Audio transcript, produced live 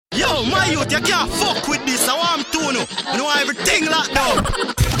Yo, my youth, you can't fuck with this. I want to know. You know everything locked down.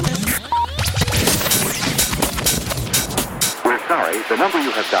 We're sorry, the number you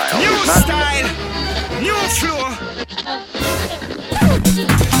have dialed New is not... style, new flow.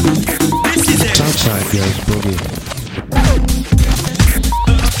 This is it. Southside goes Boogie.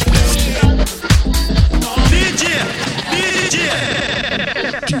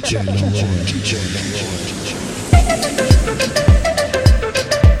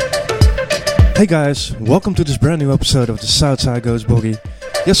 Hey guys, welcome to this brand new episode of the Southside Goes Boogie.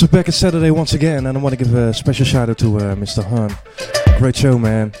 Yes, we're back at Saturday once again, and I want to give a special shout out to Mr. Han. Great show,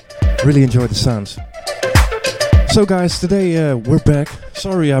 man. Really enjoyed the sounds. So guys, today we're back.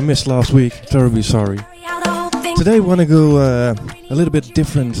 Sorry I missed last week, terribly sorry. Today we want to go a little bit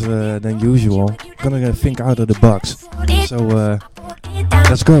different than usual. Gonna think out of the box. So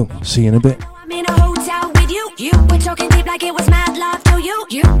let's go. See you in a bit. You were talking deep like it was mad love to you.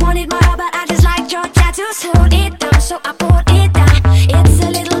 You wanted more, but I just liked your tattoos. Hold it down, so I pulled it down. It's a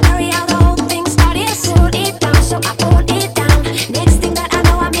little blurry how the whole thing started. Hold it down, so I pulled it down. Next thing that I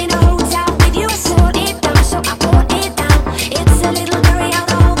know, I'm in a hotel with you. Hold it down, so I pulled it down. It's a little blurry how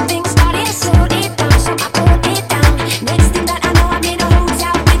the whole thing started. Hold it down, so I pulled it down. Next thing that I know, I'm in a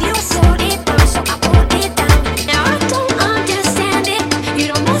hotel with you. Hold it down, so I pulled it down. Now I don't understand it. You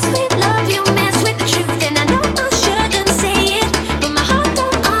don't mess with love, you mess with the truth, and I know I shouldn't say it, but my heart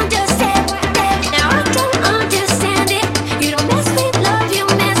don't understand. Now I don't understand.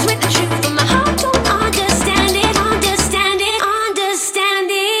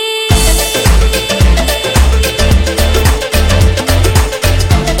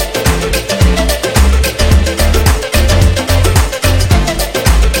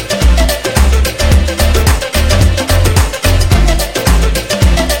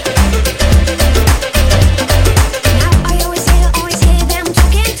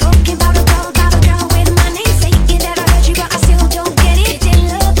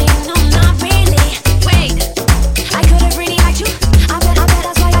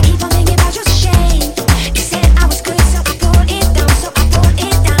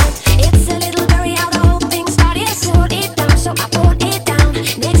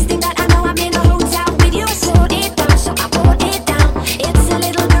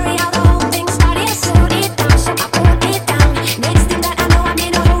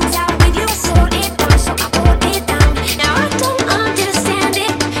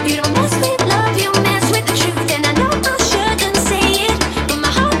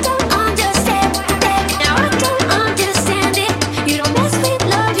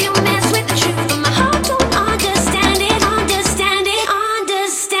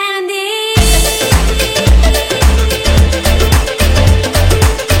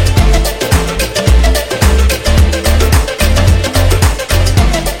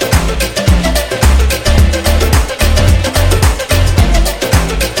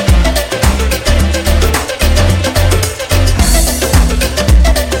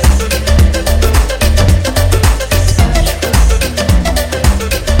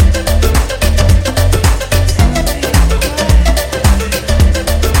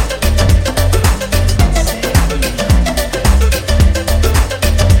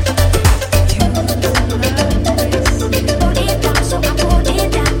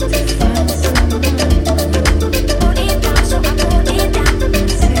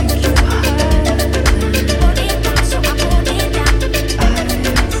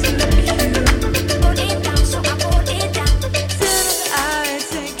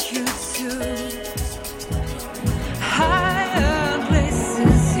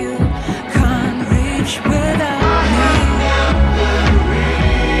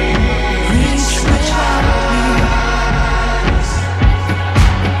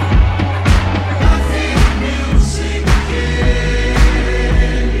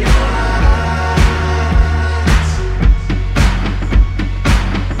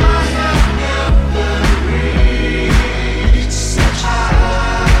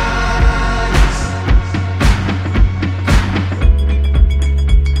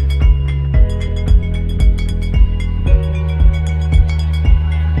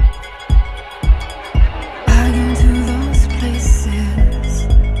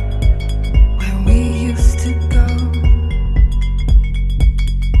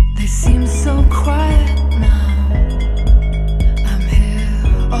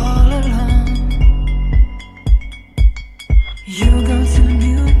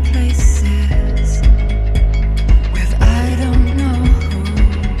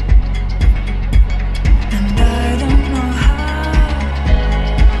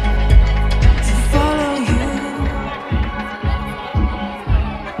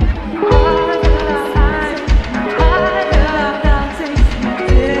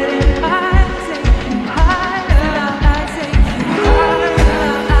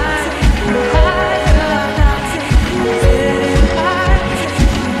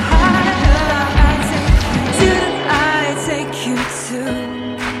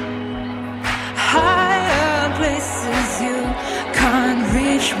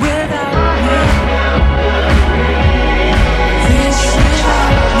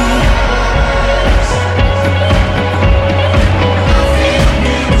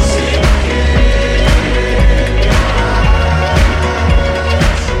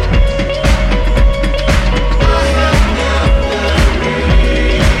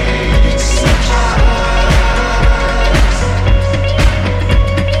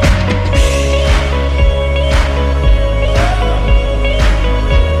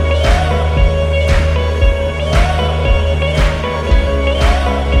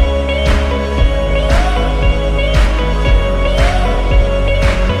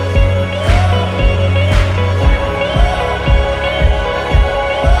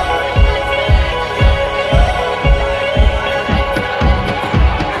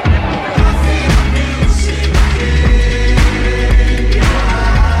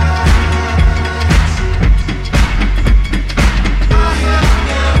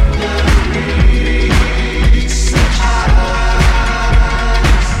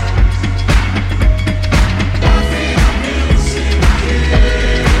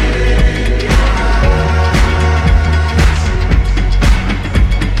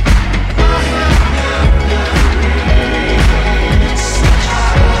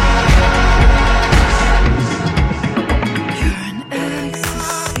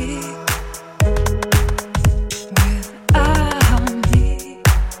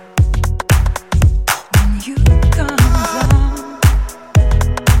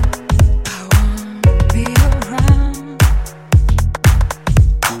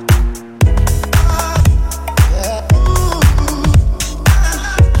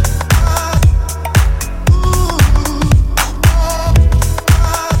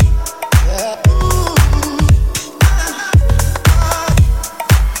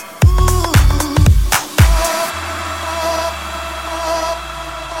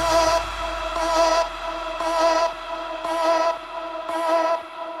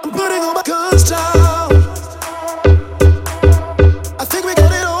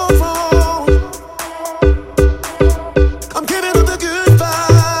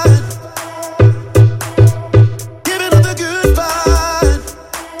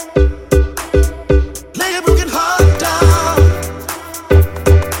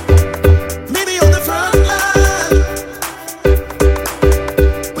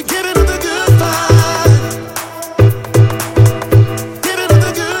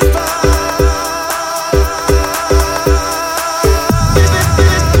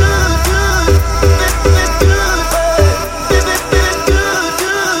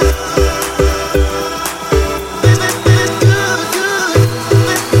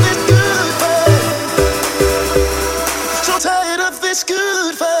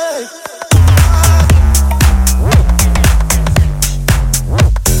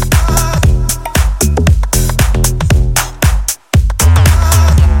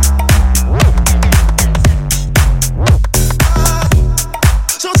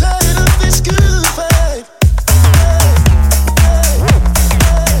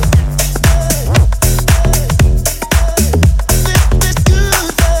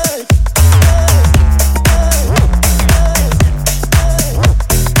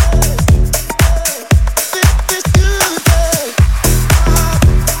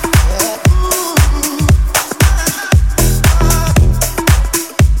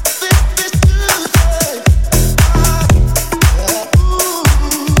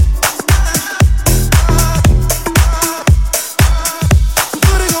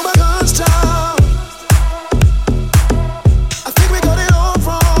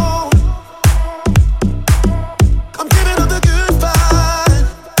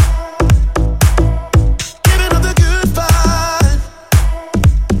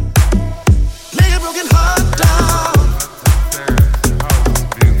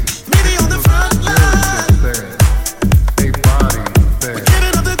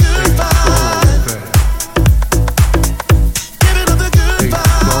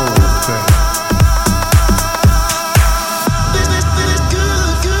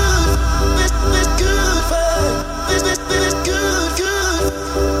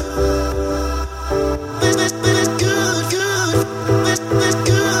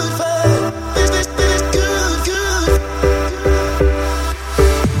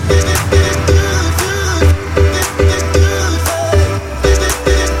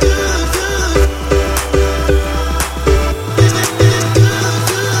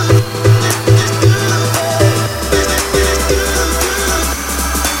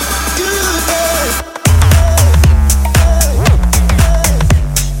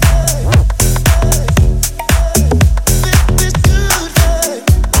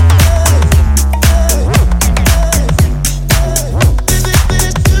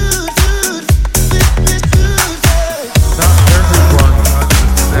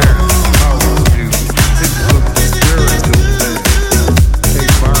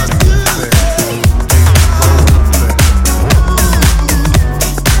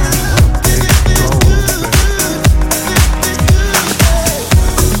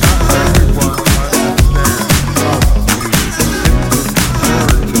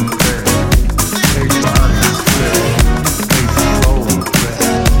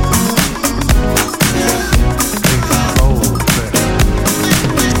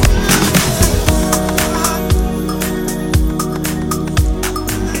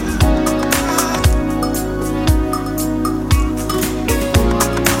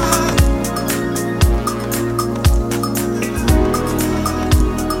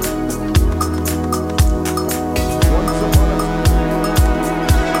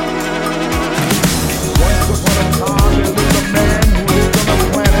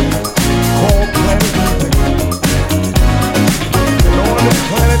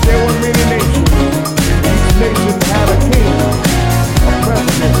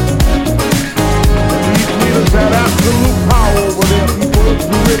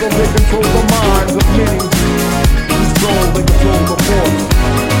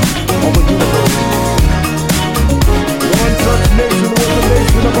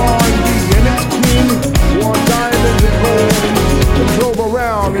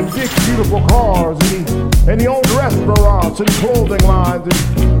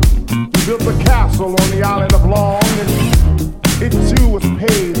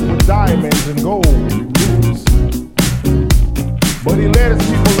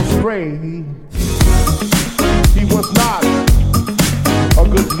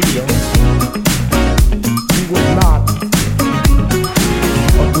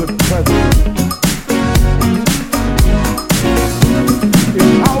 His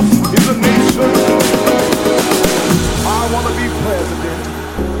house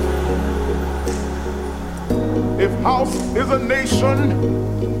nation,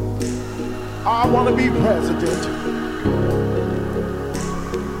 I want to be president.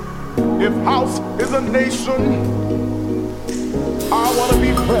 If house is a nation, I want to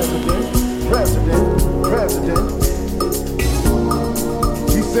be president.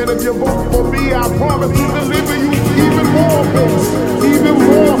 He said if you vote for me, I promise to deliver you even more bass, even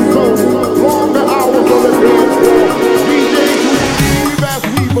more soul, longer hours on the dance floor. DJs who believe as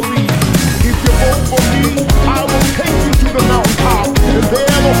we believe. If you vote for me, I will take you to the mountaintop, and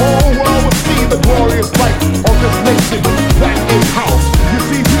there the whole world will see the glorious light of this nation. That is house. You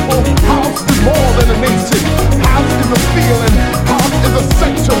see, people, house is more than a nation. House is a feeling. House is a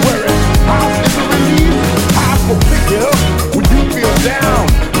sanctuary. House is a relief. House will pick you up when you feel down.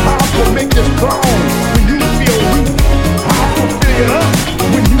 House will make you strong when you feel weak. House will fill you up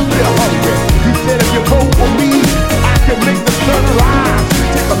when you feel hungry. He said if you vote for me, I can make the sun rise.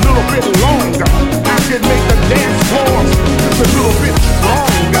 Take a little bit longer. I can make the dance floors just a little bit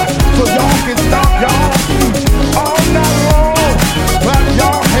stronger. So y'all can stop y'all feet all night long. Clap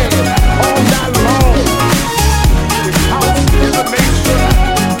y'all hands all night long. If house is a nation,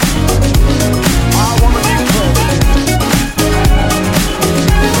 I wanna be president.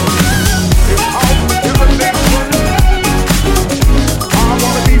 If house is a nation, I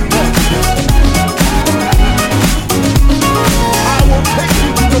wanna be president. I will take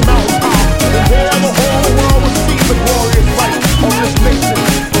you to the mountaintop, and there the whole world will see the glorious light of this nation.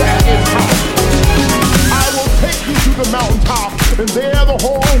 That is house. I will take you to the mountaintop, and there the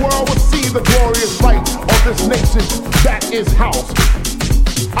whole world will see the glorious light of this nation. That is house.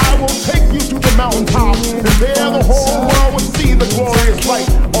 I will take you to the mountaintop, and there the whole world will see the glorious light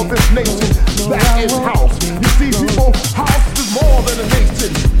of this nation. That is house. You see, people, house is more than a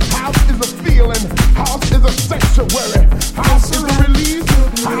nation. House is a feeling. House is a sanctuary. House is a release.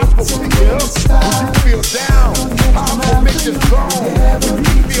 House will pick you up when you feel down. House will make you strong when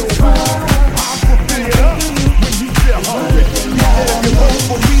you feel weak. House will fill you up when you feel hungry. If you vote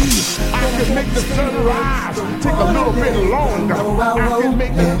for me, I can make the sun rise. Take a little bit longer. I can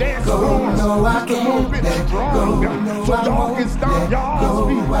make the dance floor just a little bit stronger. So y'all can stop y'all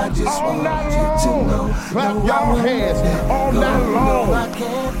feet all night long. Clap y'all hands all night long. I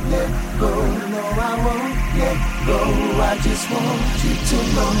can't let go, no I won't let go. I just want you to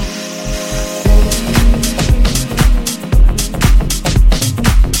know.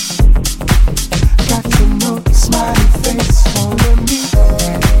 Got to know the smiley face on me.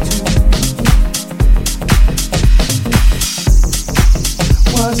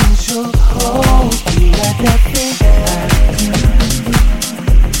 Wasn't sure, oh, you like that thing I do.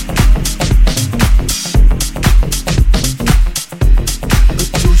 But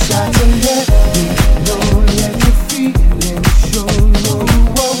too shy to let me know, let your feelings show. No, you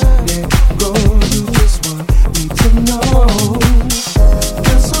won't let go, you just want me to know.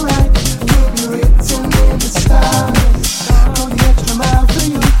 That's alright, you'll be written in the stars. Go the extra mile for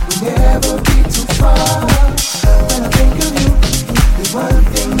you, we'll never be too far. When I think of you, there's one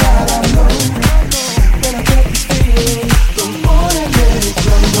thing that I know. When I get this feeling, don't wanna let it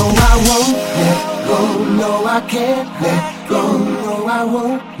go. No, I won't let go. No, I can't let go. No, I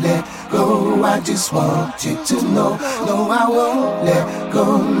won't let go. I just want you to know. No, I won't let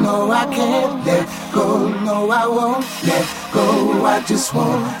go. No, I can't let go. No, I won't let go. I just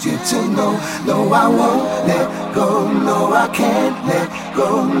want you to know. No, I won't let go. No, I can't let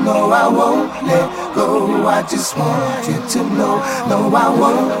go. No, I won't let go. I just want you to know. No, I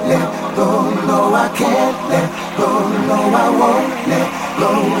won't let go. No, I can't let go. No, I won't let go.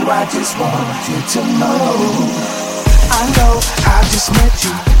 I just want you to know. I know I just met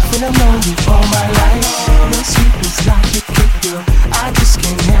you, been alone you all my life. Your sweetness like a kick, girl. I just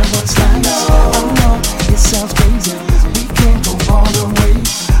can't have what's nice. I know it sounds crazy, we can't go all the way.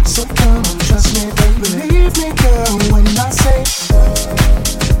 So come and trust me, baby. Believe me, girl, when I say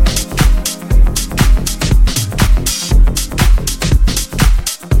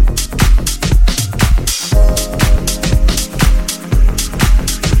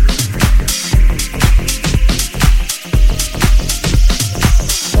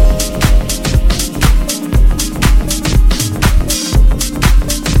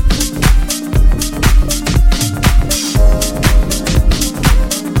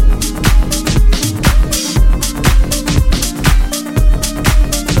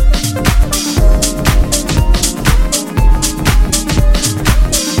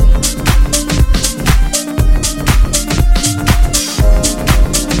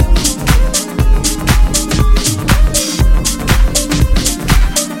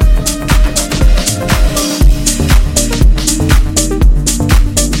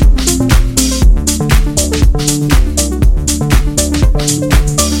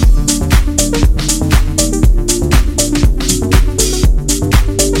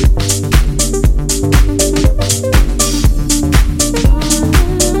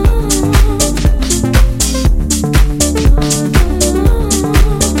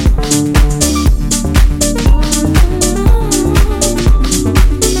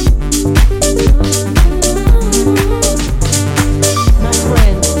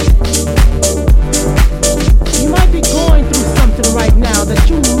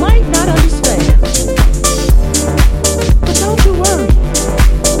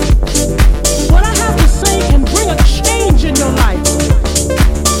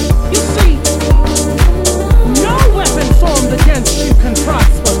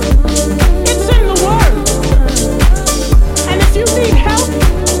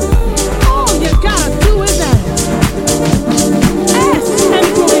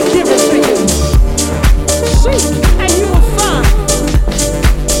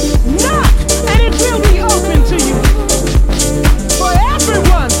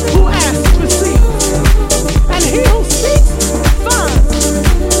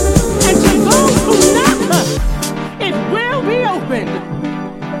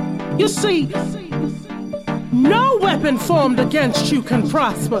formed against you can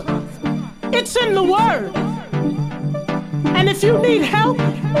prosper. It's in the Word. And if you need help,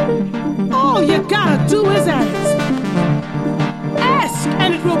 all you gotta do is ask. Ask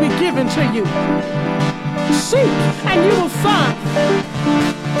and it will be given to you. Seek and you will find.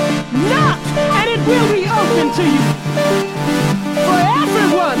 Knock and it will be open to you. For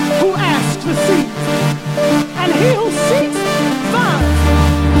everyone who asks receives, and he who seeks finds.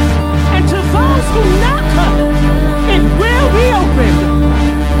 And to those who knock, it will be opened.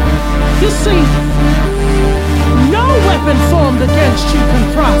 You see, no weapon formed against you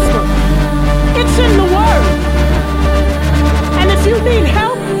can prosper. It's in the Word. And if you need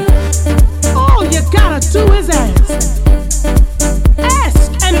help, all you gotta do is ask.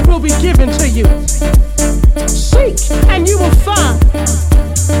 Ask and it will be given to you. Seek and you will find.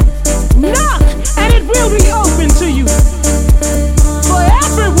 Knock and it will be open to you. For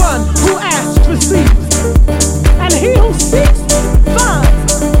everyone who asks receives, and he who seeks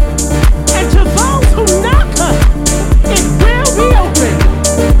finds. And to those who knock, it will be open.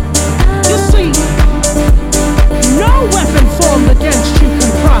 You see, no weapon formed against you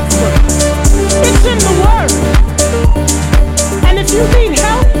can prosper. It's in the Word. And if you need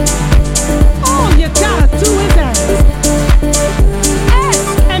help, all you gotta do is ask. Ask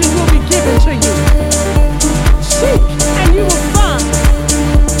and it will be given to you. Seek and you will find.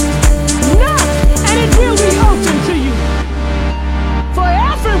 Knock and it will be open to you. For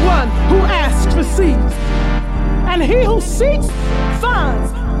everyone who asks receives, and he who seeks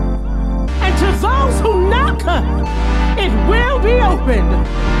finds. And to those who knock, it will be opened.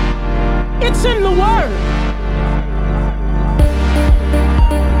 It's in the Word.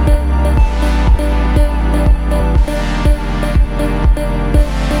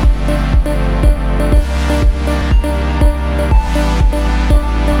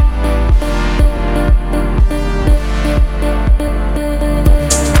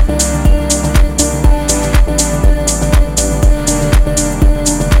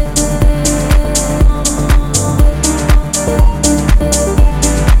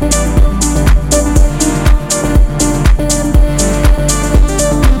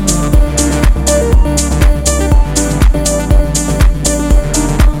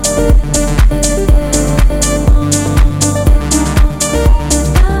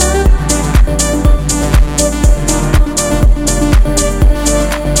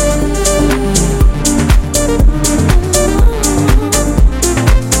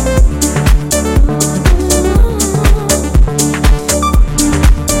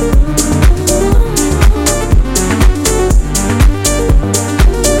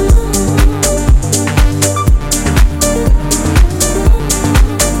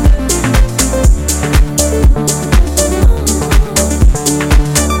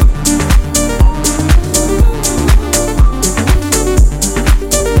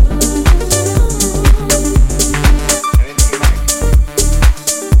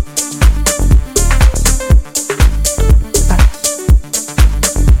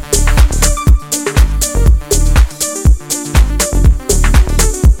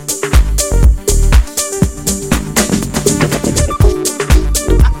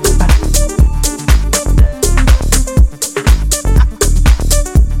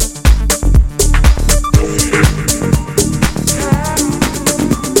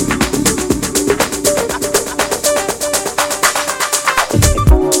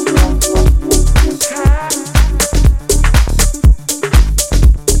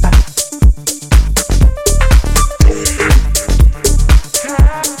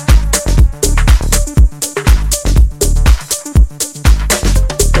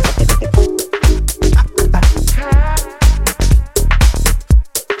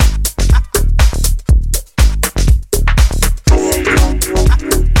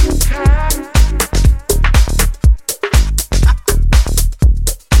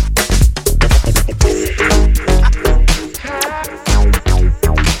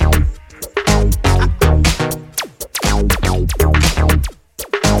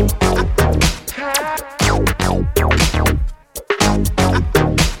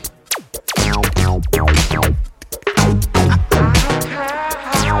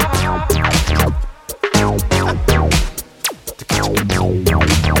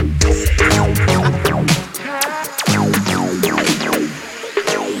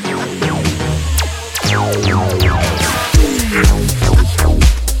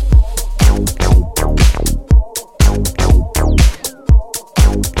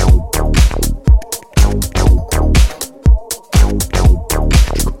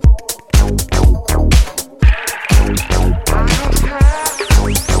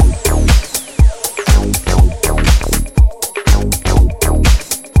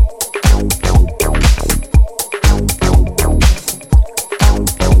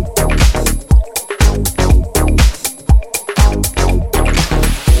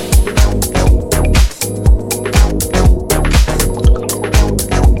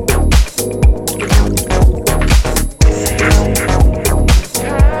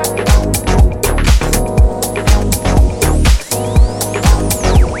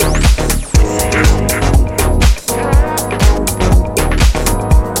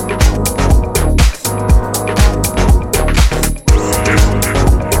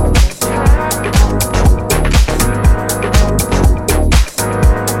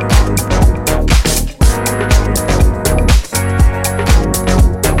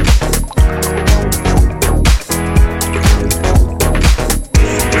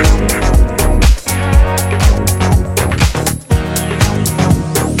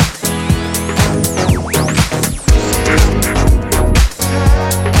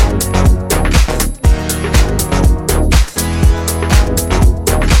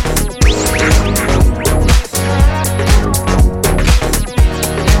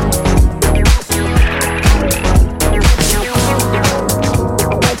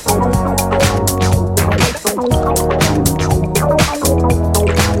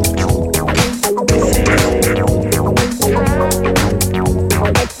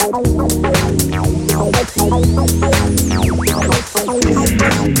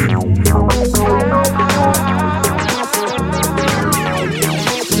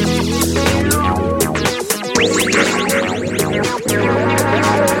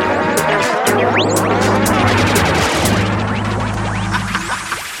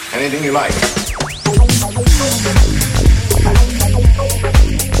 Anything you like.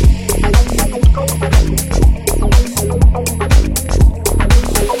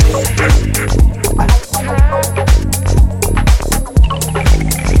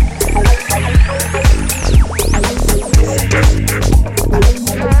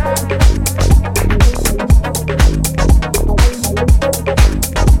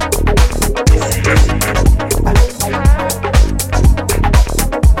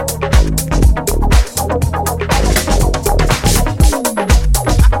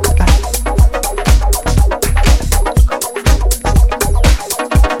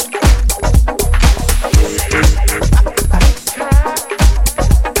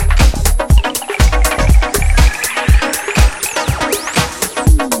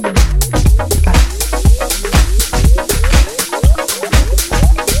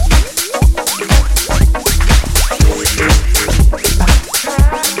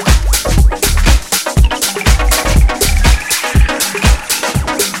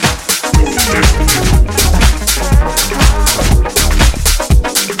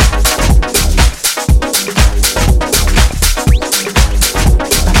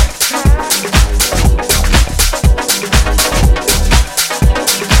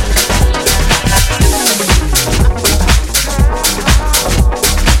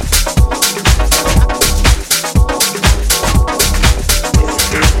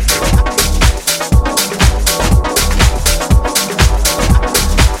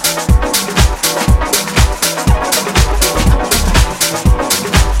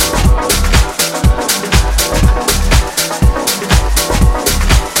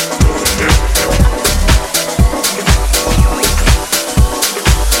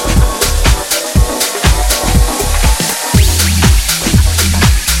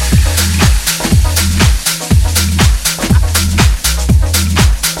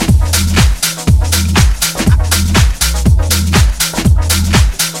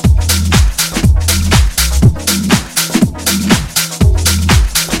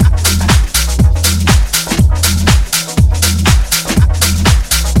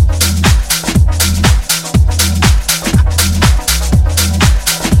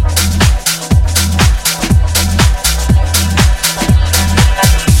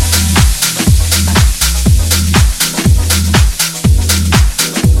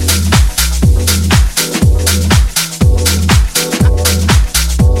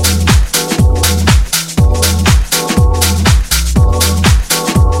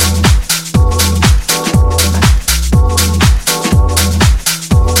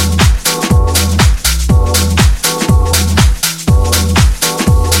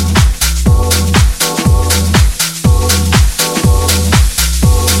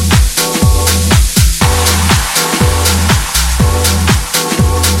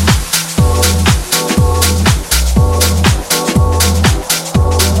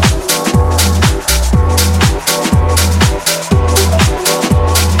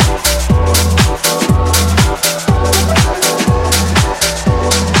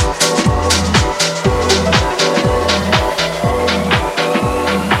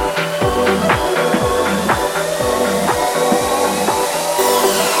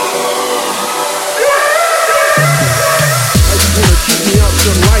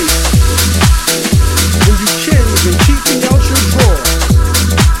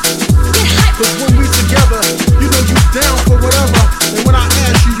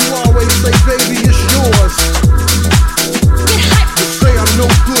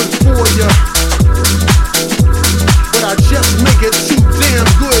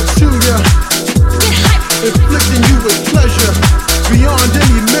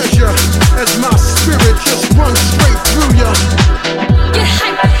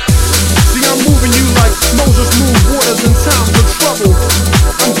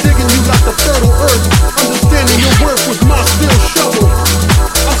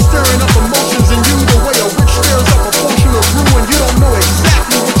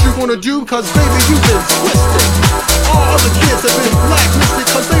 you, cause baby, you've been twisted. All other kids have been blacklisted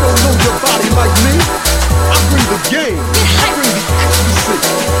cause they don't know your body like me. I bring the game, I bring the ecstasy.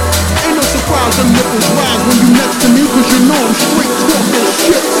 Ain't no surprise them nipples rise when you next to me, cause you know I'm straight talking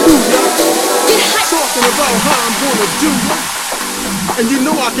shit to ya. Talking about how I'm gonna do ya. And you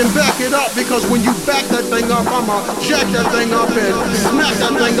know I can back it up, because when you back that thing up, I'ma jack that thing up and smack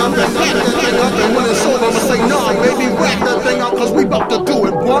that thing up and back that thing up. And when it's over, I'ma say, nah, baby, whack that thing up, cause we about to do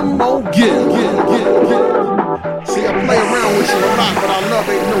it one more gift. See, I play around with you a lot, but our love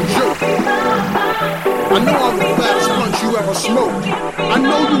ain't no joke. I know I'm the baddest punch you ever smoked. I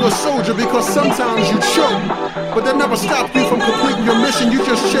know you a soldier because sometimes you choke. But that never stopped you from completing your mission. You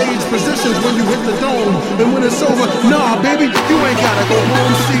just change positions when you hit the dome. And when it's over, nah, baby, you ain't gotta go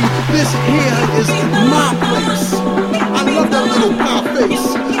home. See, this here is my place. I love that little pie face.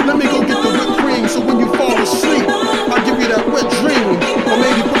 Let me go get the whipped cream so when you fall asleep, I'll give you that wet dream. Or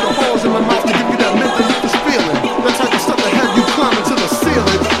maybe put the holes in my mouth to give you that mental lifted feeling. That type of stuff that have you climbing to the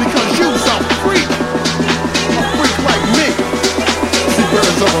ceiling. Because you's a freak. A freak like me. See,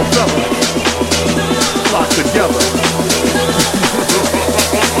 birds of a feather flock together.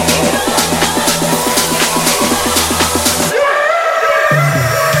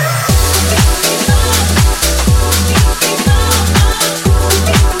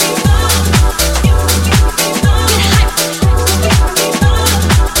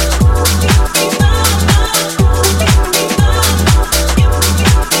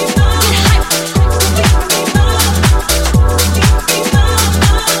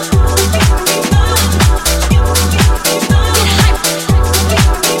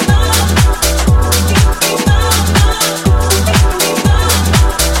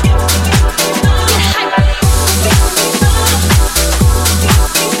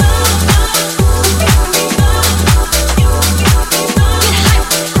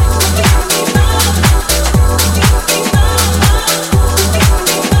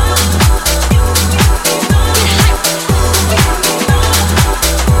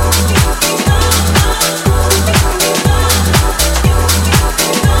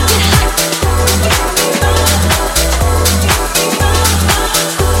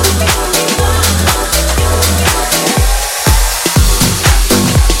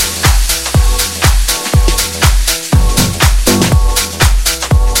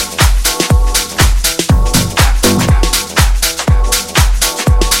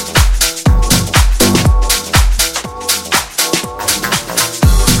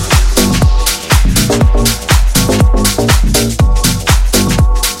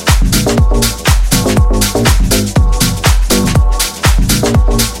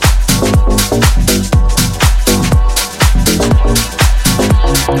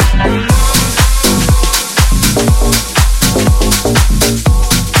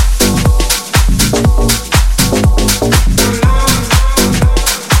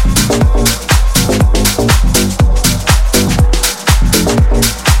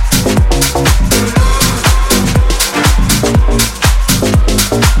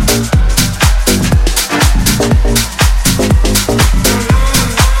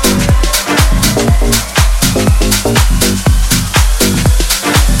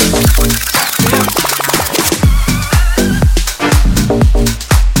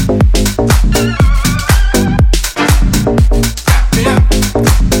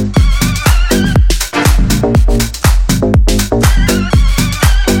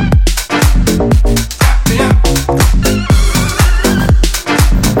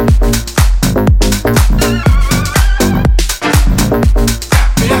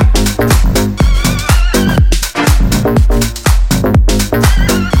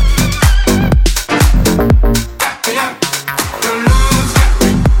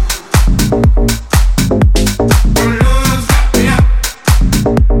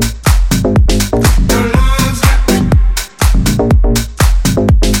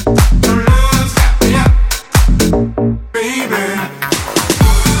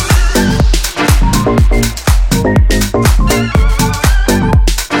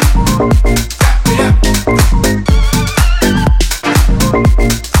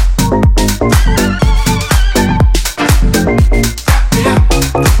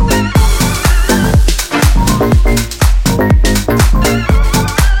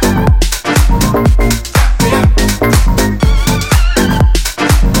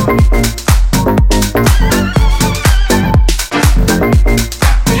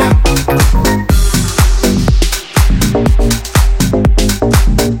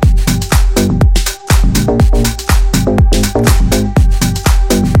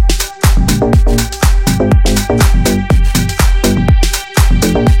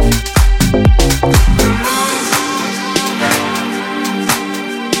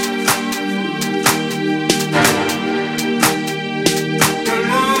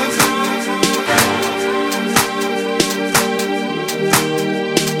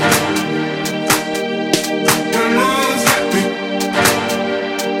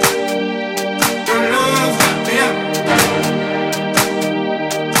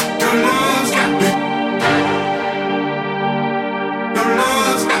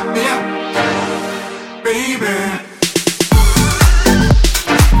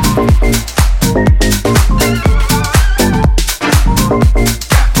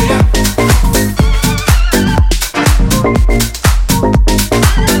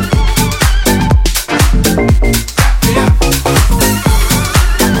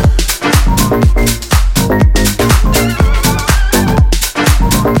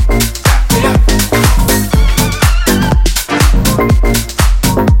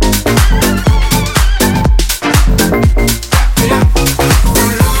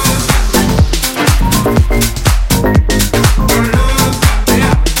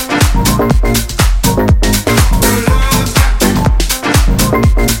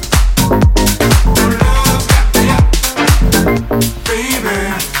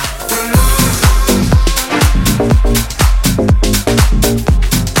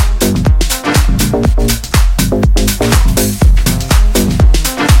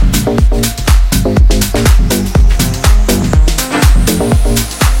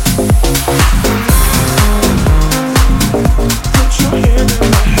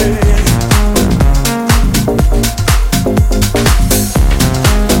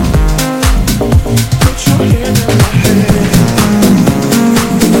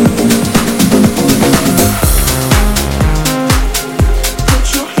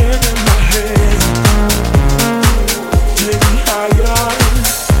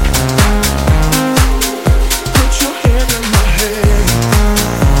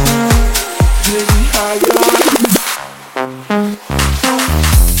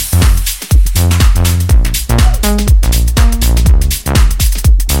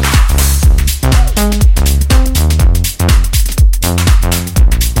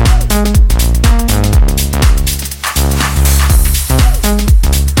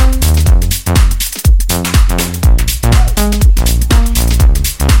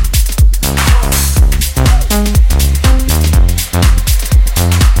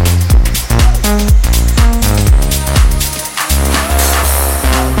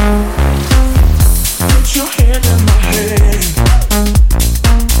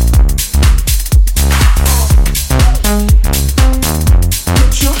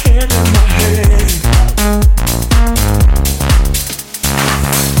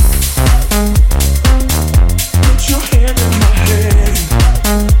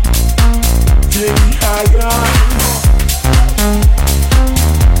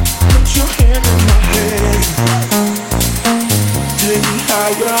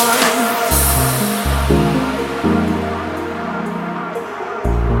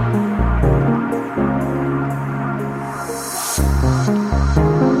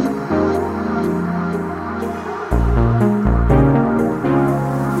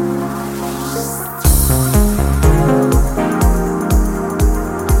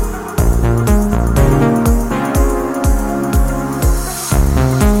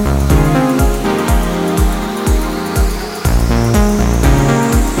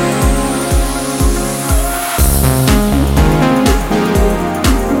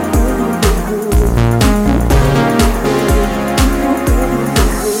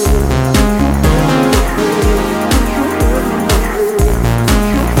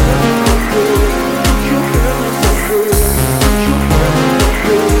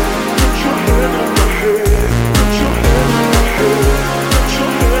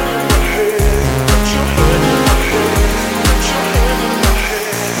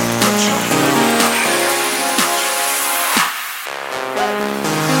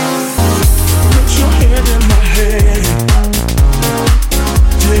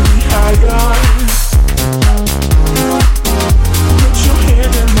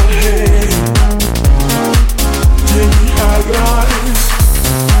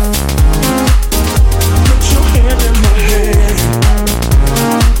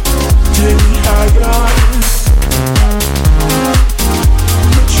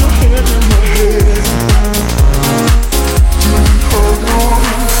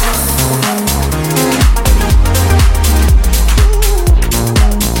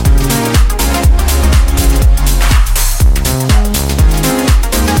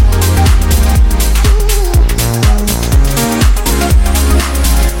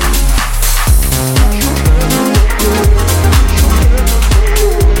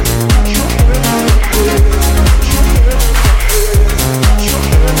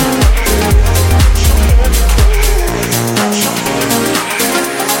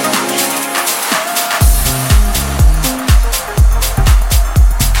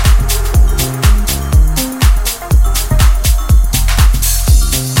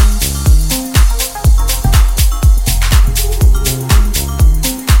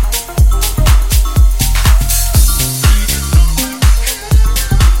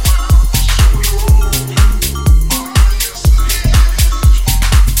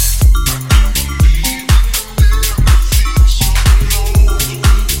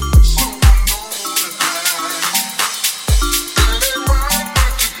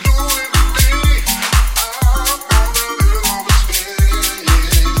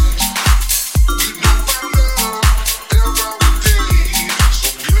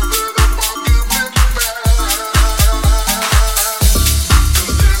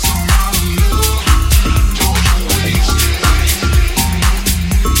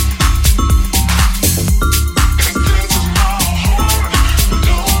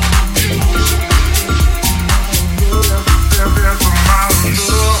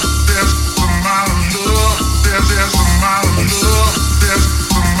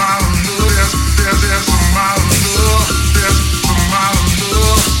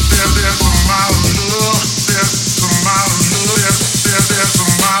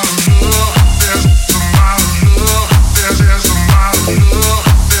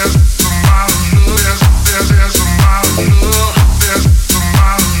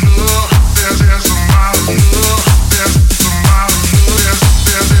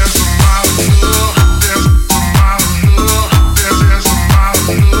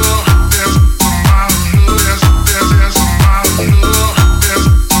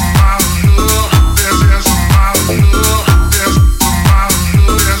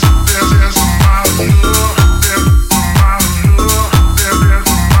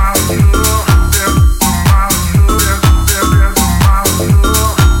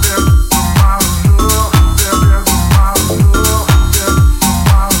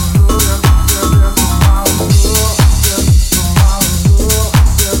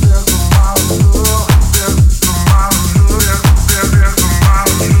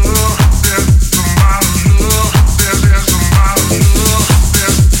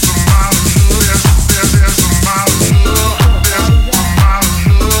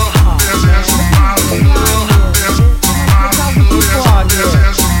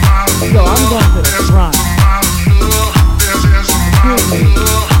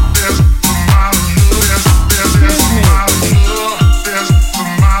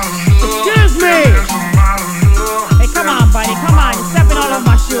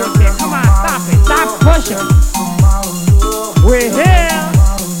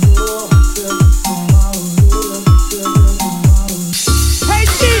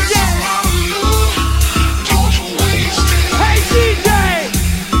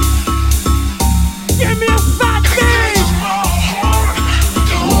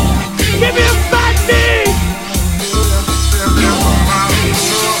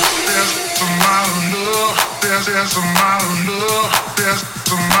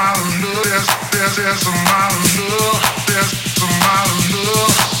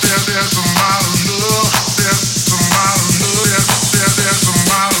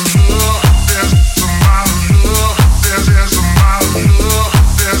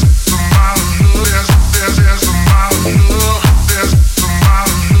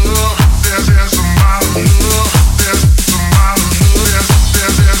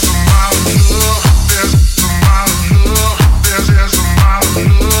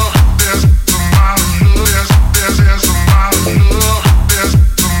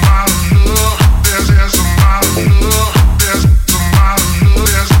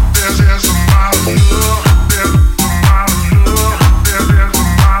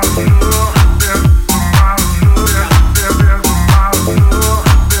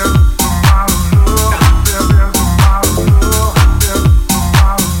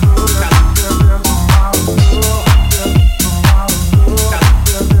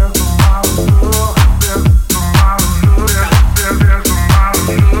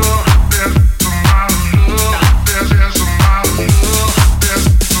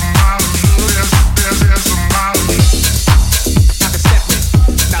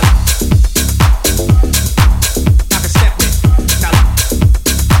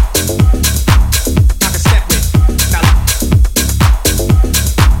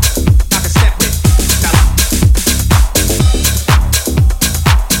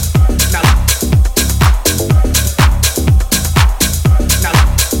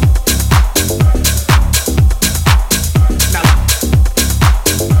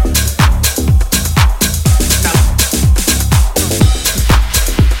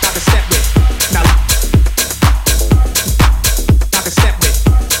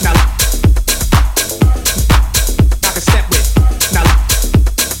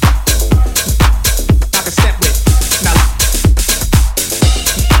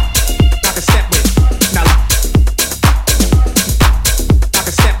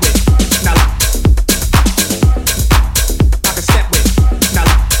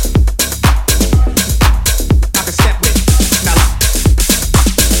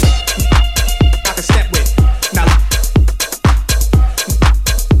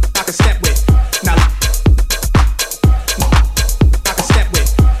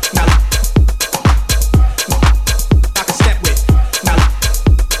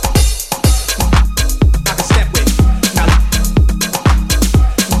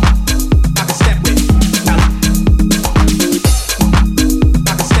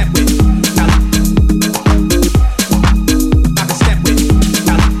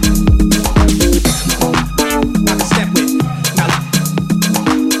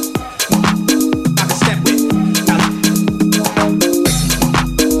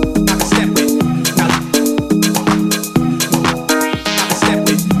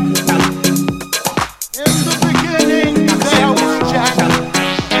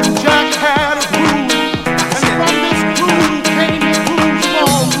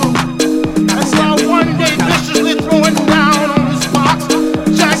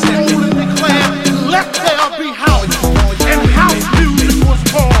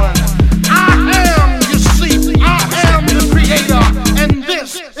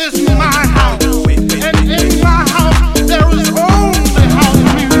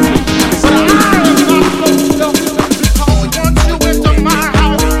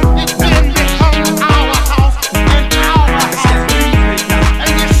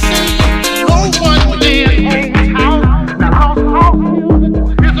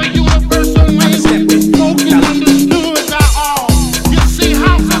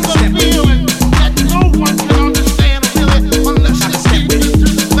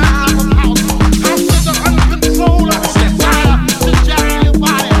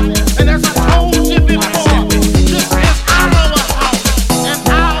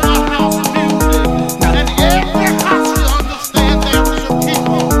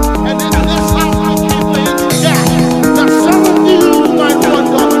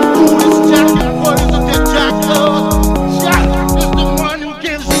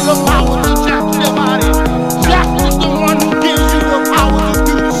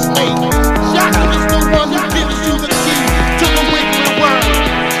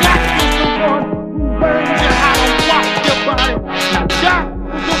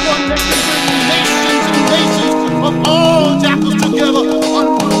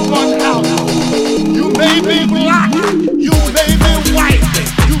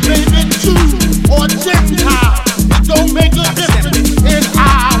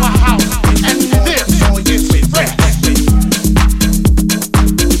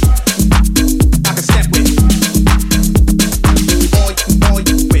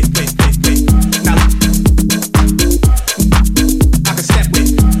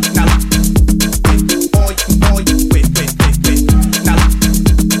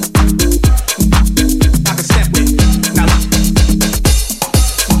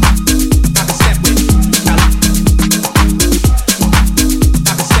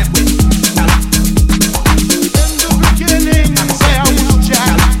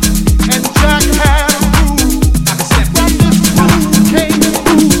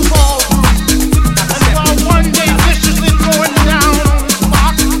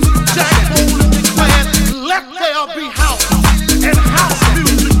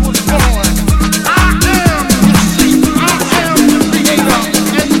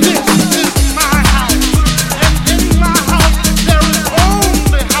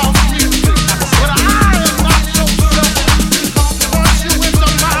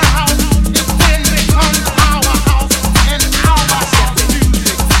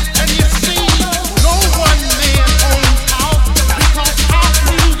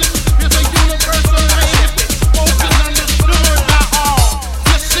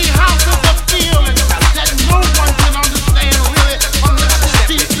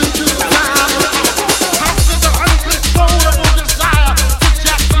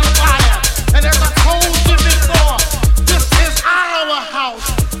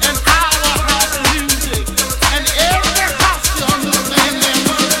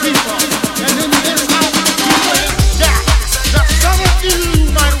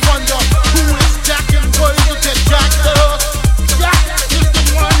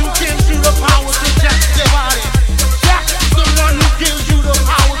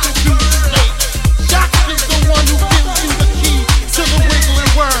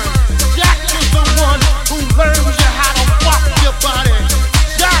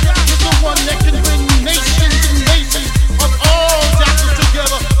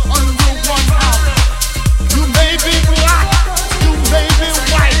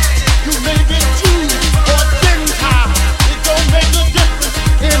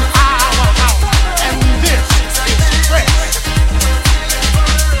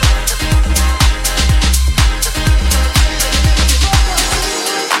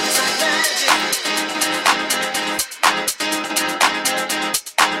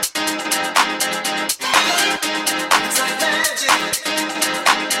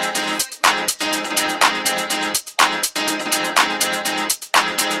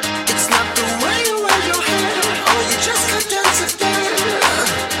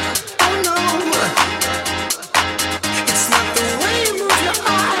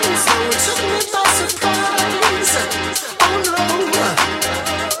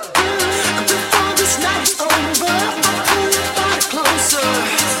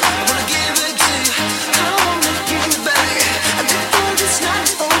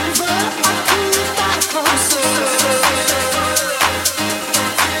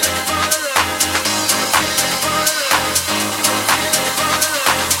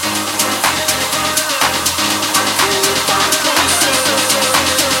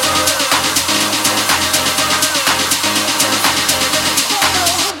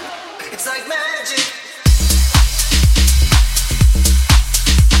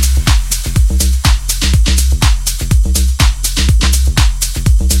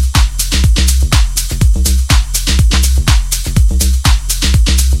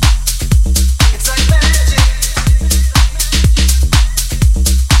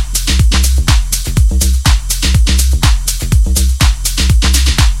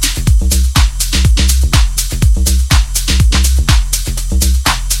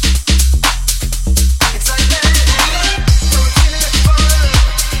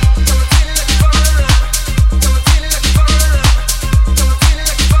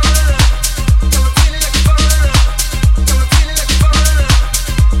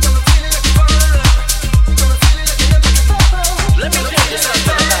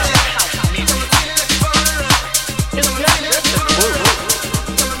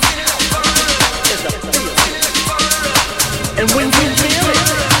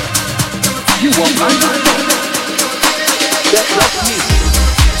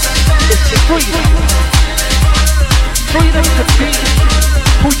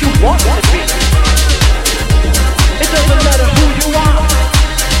 want to be. It doesn't matter who you are.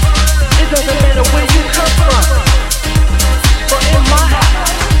 It doesn't matter where you come from. But in my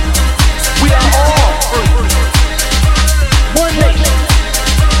house, we are all free. One nation,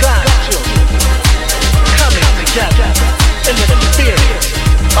 God's children, coming together in the spirit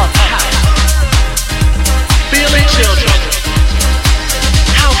of house. Feel it, children.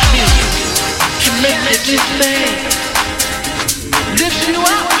 House music can make you do things, lifts you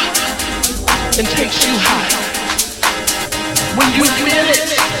up, and takes you high. When you feel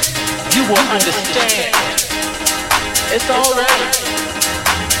it, you will understand. It's alright.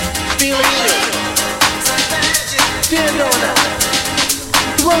 Feel it, children. Stand on up.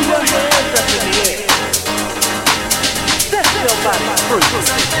 Throw your hands up in the air. Set your body free.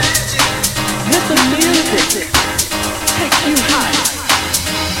 Let the music take you high.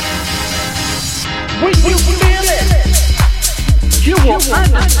 When you feel it, you will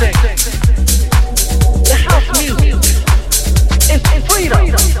understand. The house music is freedom.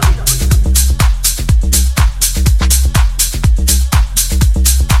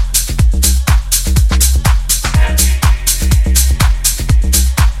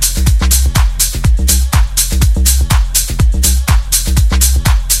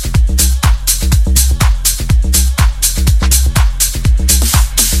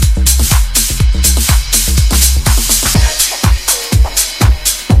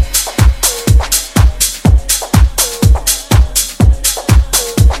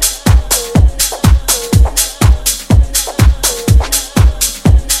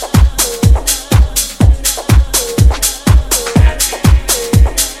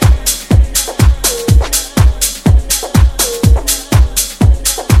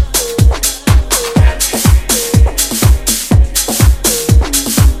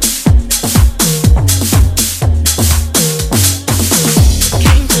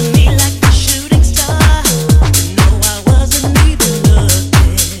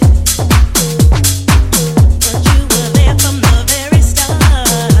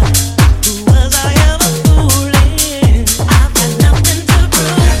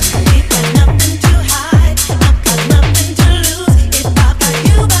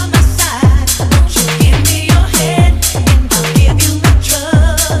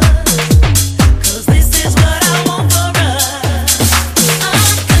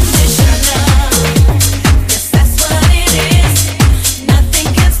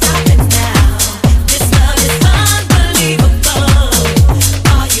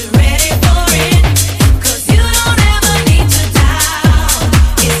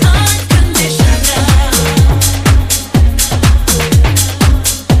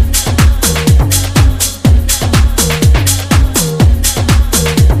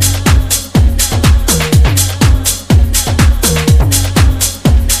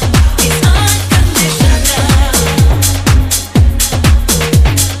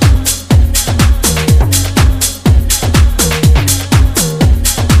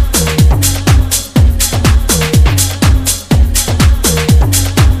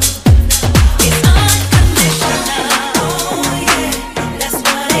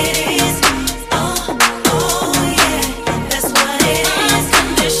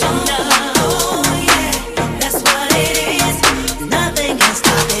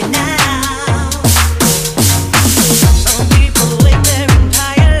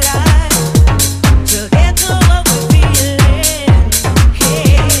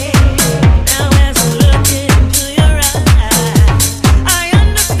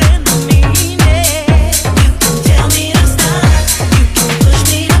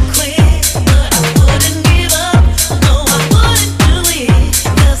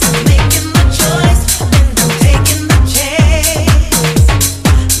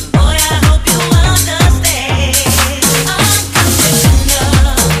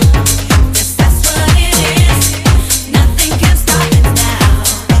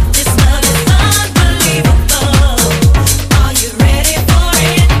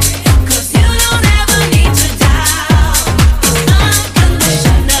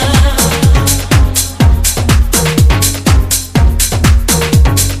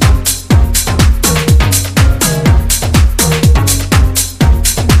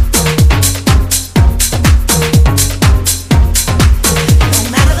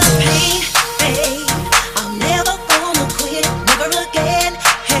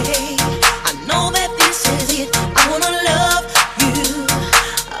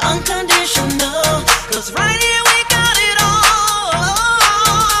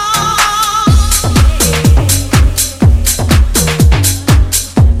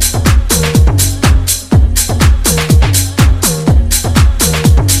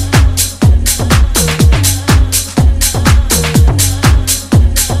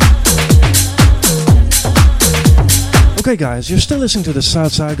 Okay guys, you're still listening to the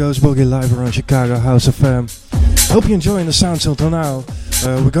Southside Goes Boogie live around Chicago House FM. Hope you're enjoying the sound till now.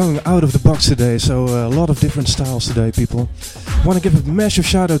 We're going out of the box today, so a lot of different styles today, people. Want to give a massive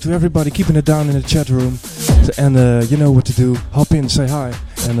shout out to everybody keeping it down in the chat room. And you know what to do. Hop in, say hi,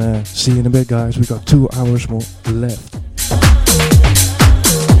 and see you in a bit, guys. We got 2 hours more left.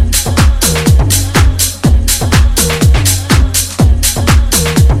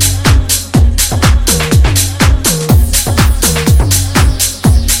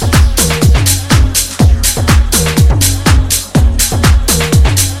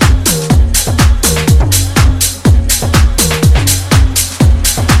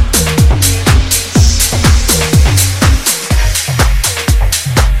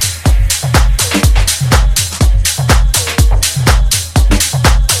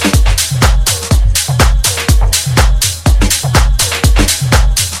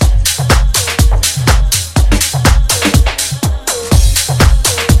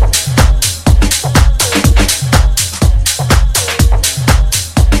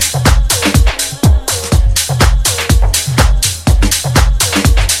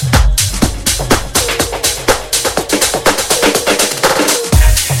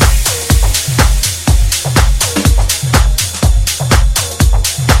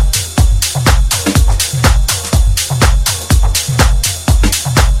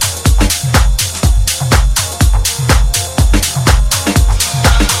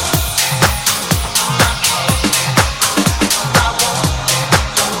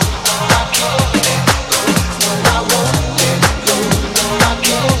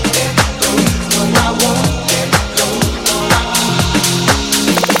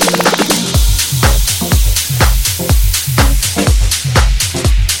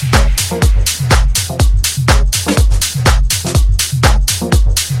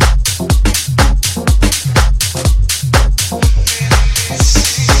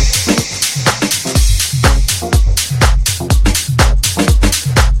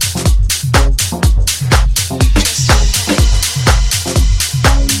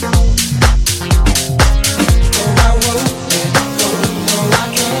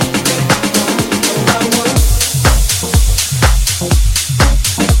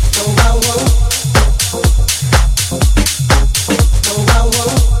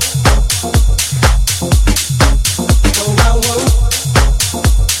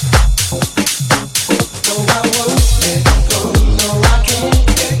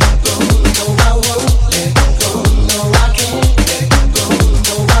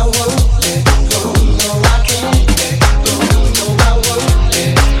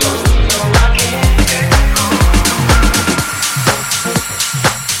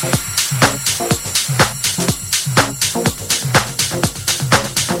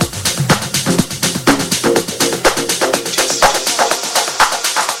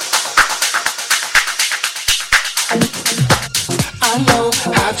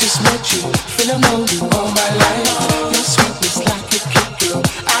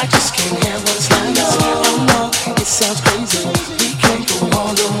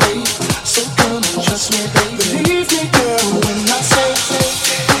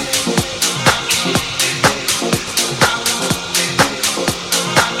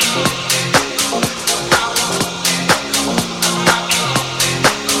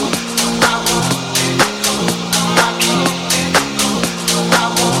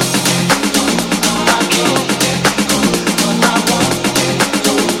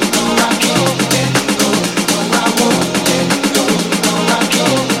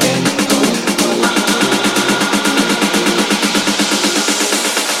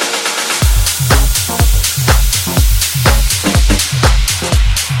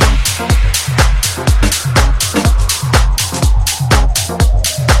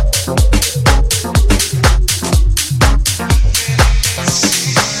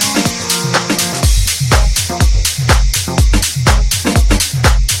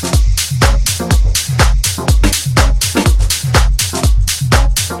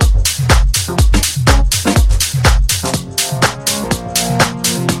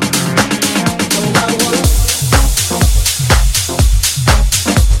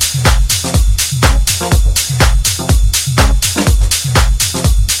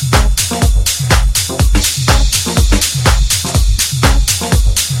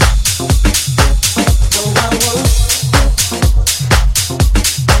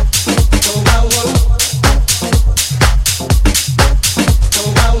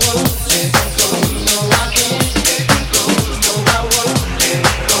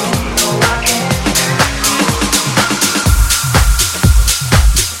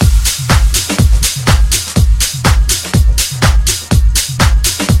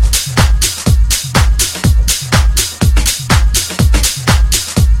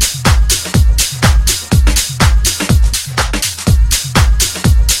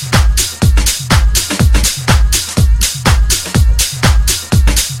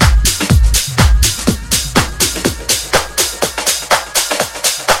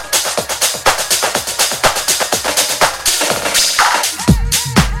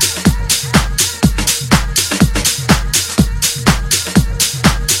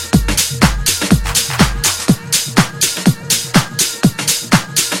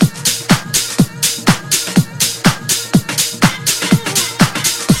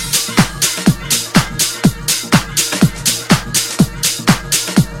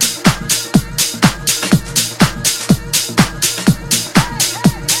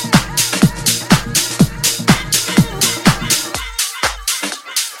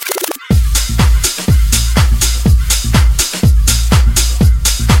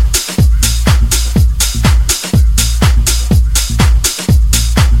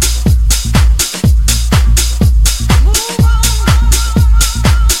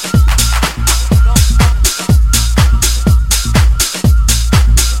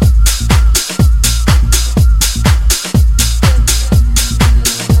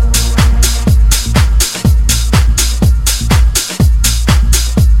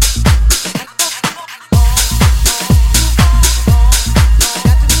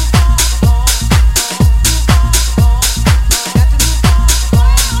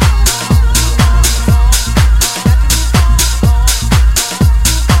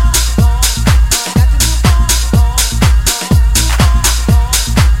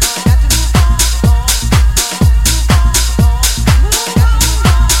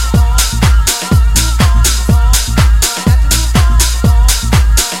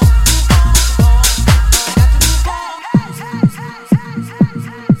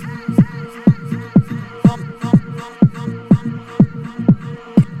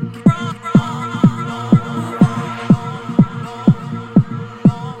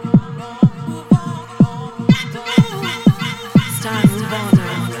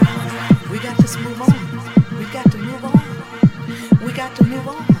 move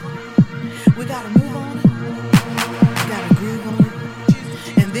on. We gotta move on it. We gotta groove on it.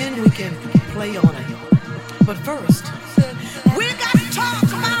 And then we can play on it. But first, we got to talk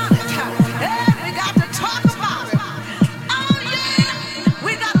about it. Hey, we got to talk about it. Oh yeah,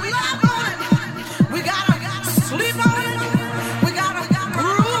 we got love on it. We gotta sleep on it. We gotta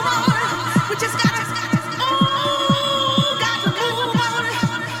groove on it. We just gotta, got to move on it.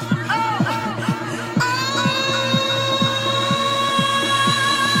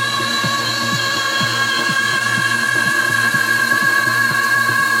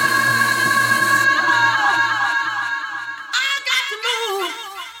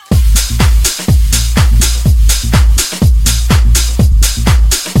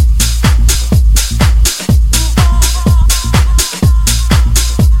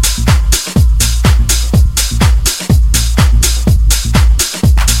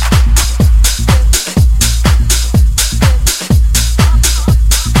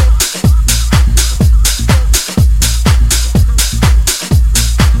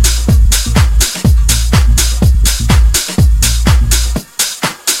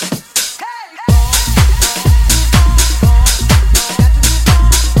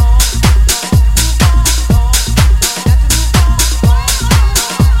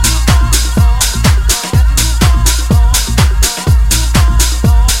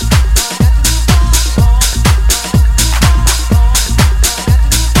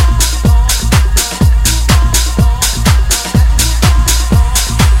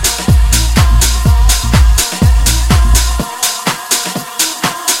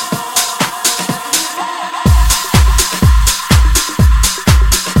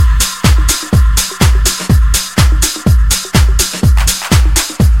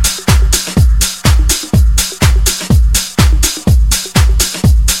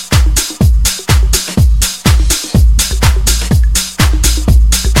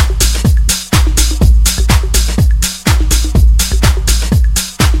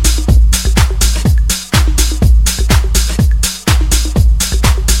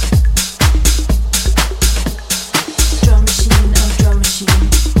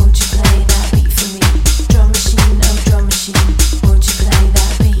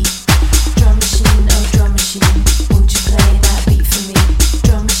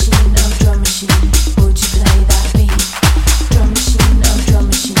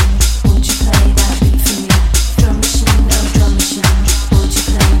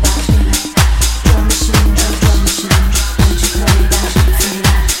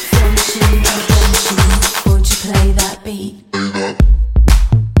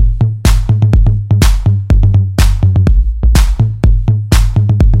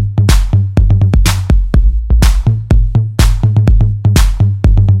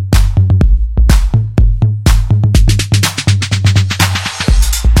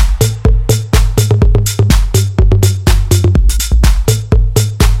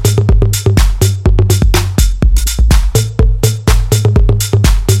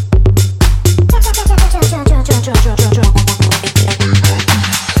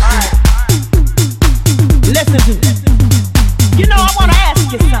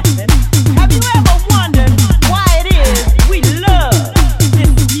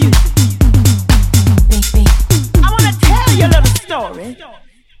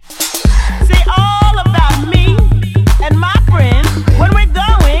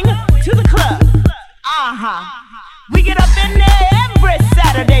 We get up in there every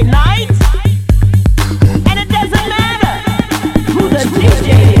Saturday night, and it doesn't matter who the DJ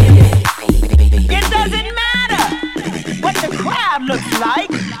is. It doesn't matter what the crowd looks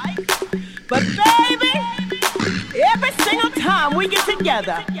like. But baby, every single time we get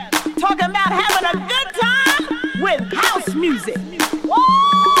together, talking about having a good time with house music. Woo!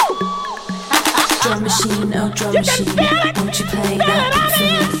 Drum machine, oh drum machine, won't you play that beat for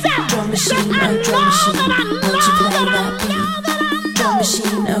me? Drum machine, oh drum machine, won't you play that beat? Drum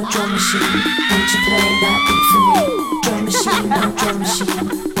machine, oh drum machine, won't you play that beat for me? Drum machine, oh drum machine,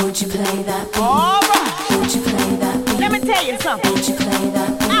 won't you play that beat? All right. Won't you play that beat? Let me tell you something. Won't you play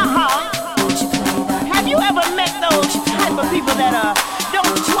that beat? Won't you play that beat? Have you ever met those type of people that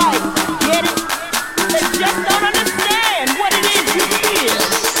don't quite get it? They just don't understand what it is you feel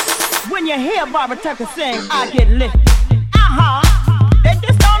when you hear Barbara Tucker sing, I Get Lifted. They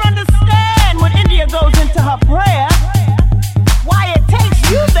just don't understand when India goes into her prayer, why it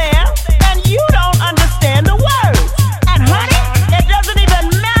takes you there and you don't understand the words. And honey, it doesn't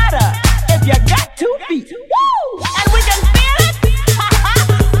even matter if you got 2 feet. Woo! And we can feel it.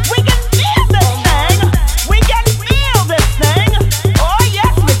 We can feel this thing. We can feel this thing. Oh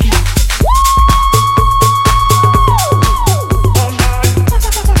yes, we can. Woo!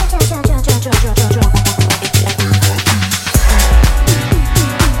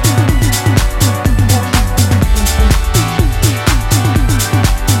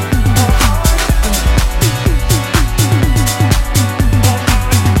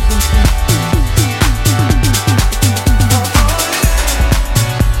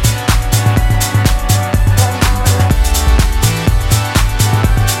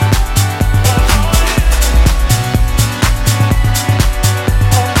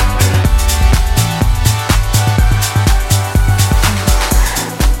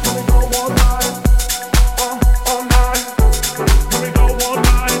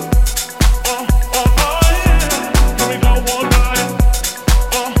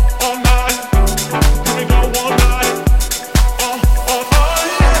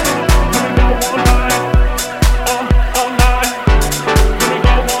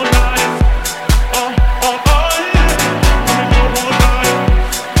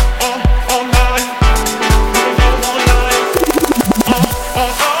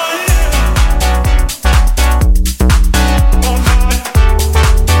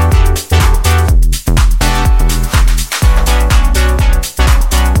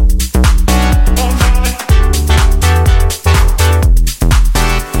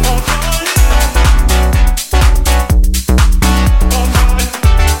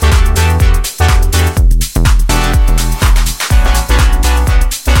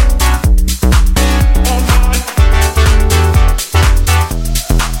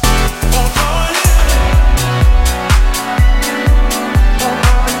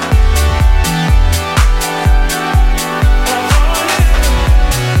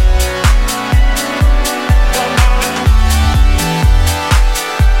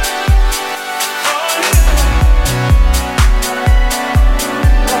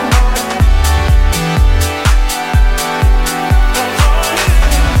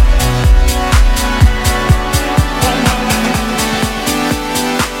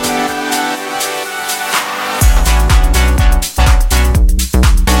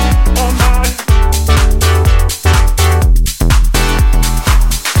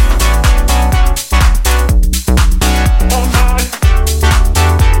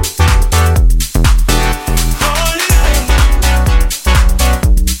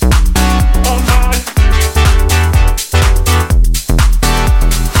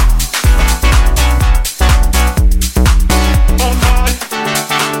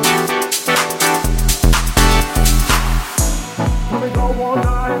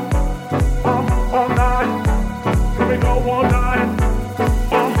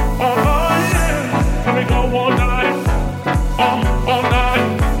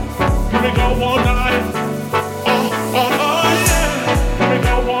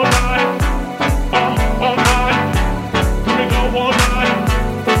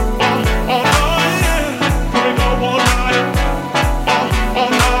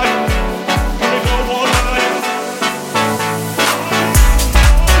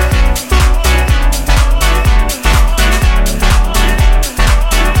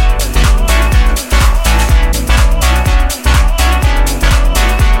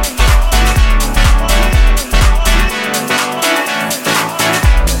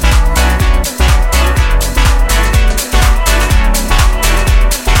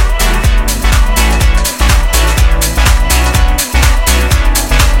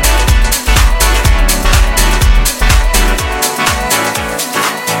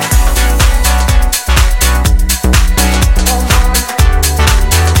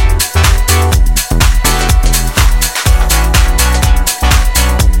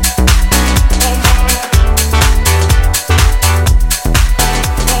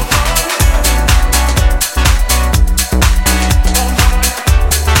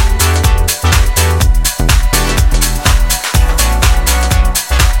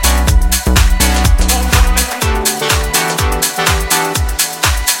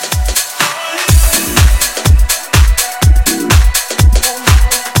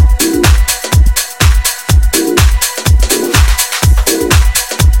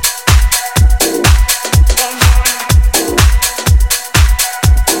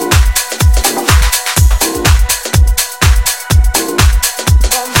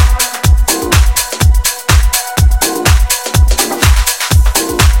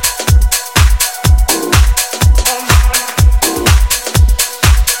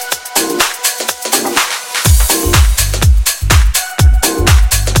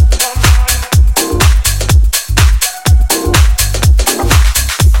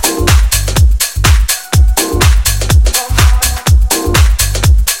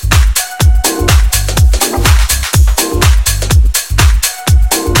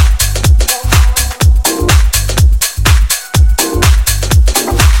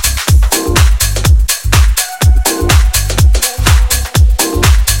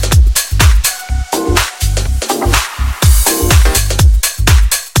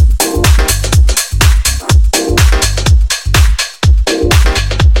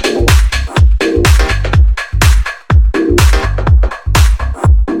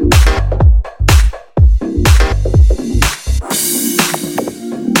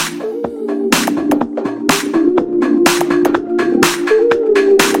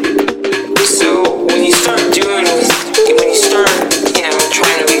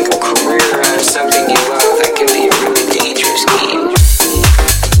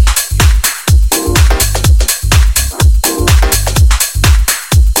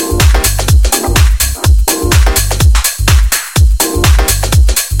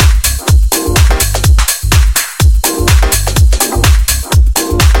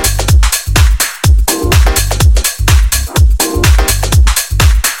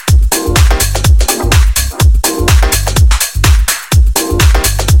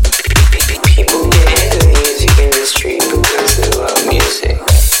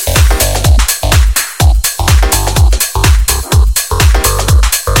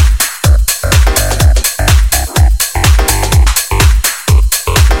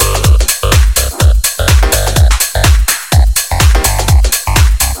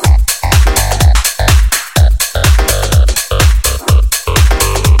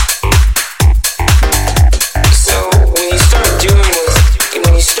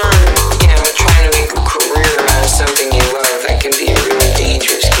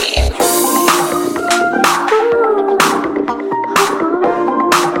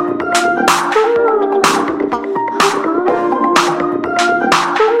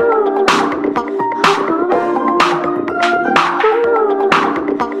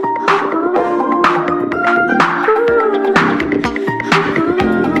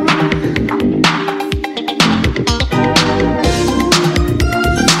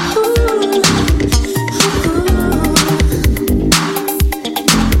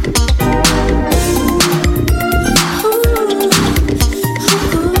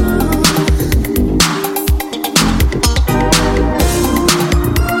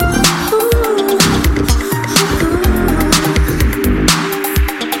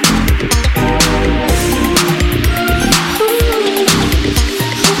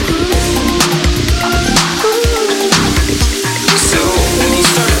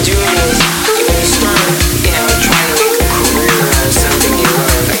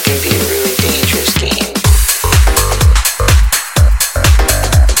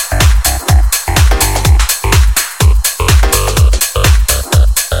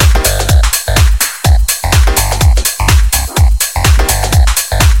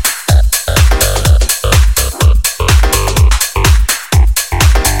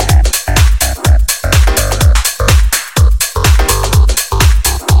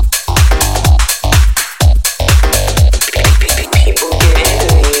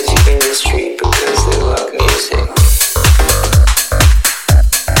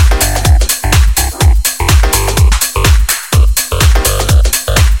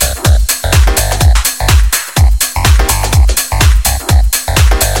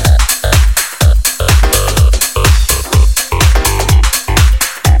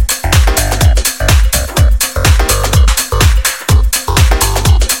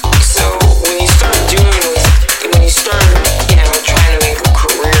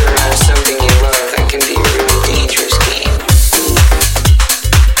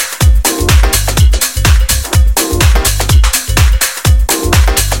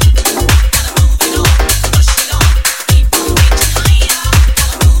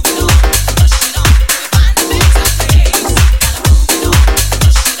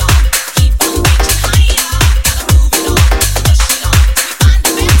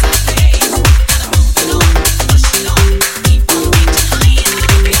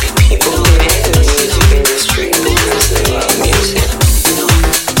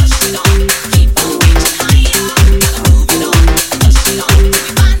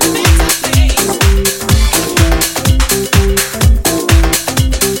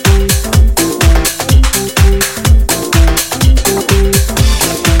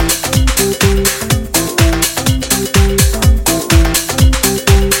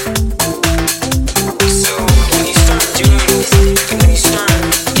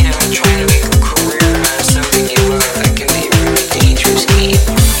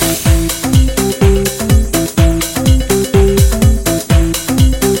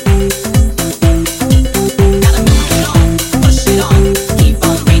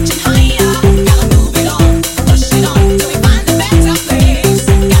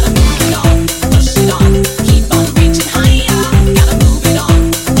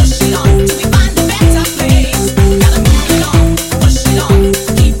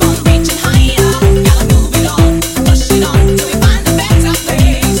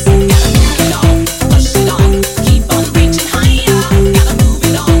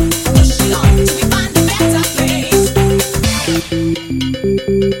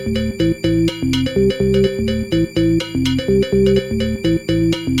 Got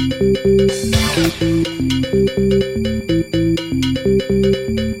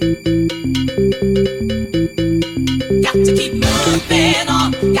to keep moving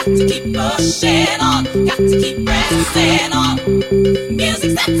on, got to keep pushing on, got to keep pressing on.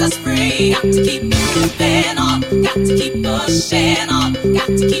 Music sets us free. Got to keep moving on, got to keep pushing on, got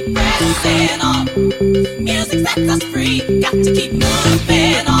to keep pressing on. Music sets us free. Got to keep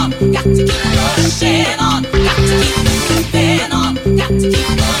moving on, got to keep pushing on, got to keep moving on, got to keep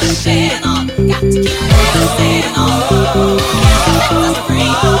pushing on, got to keep pressing on. Music sets us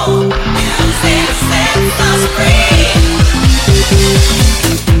free. Music sets us free.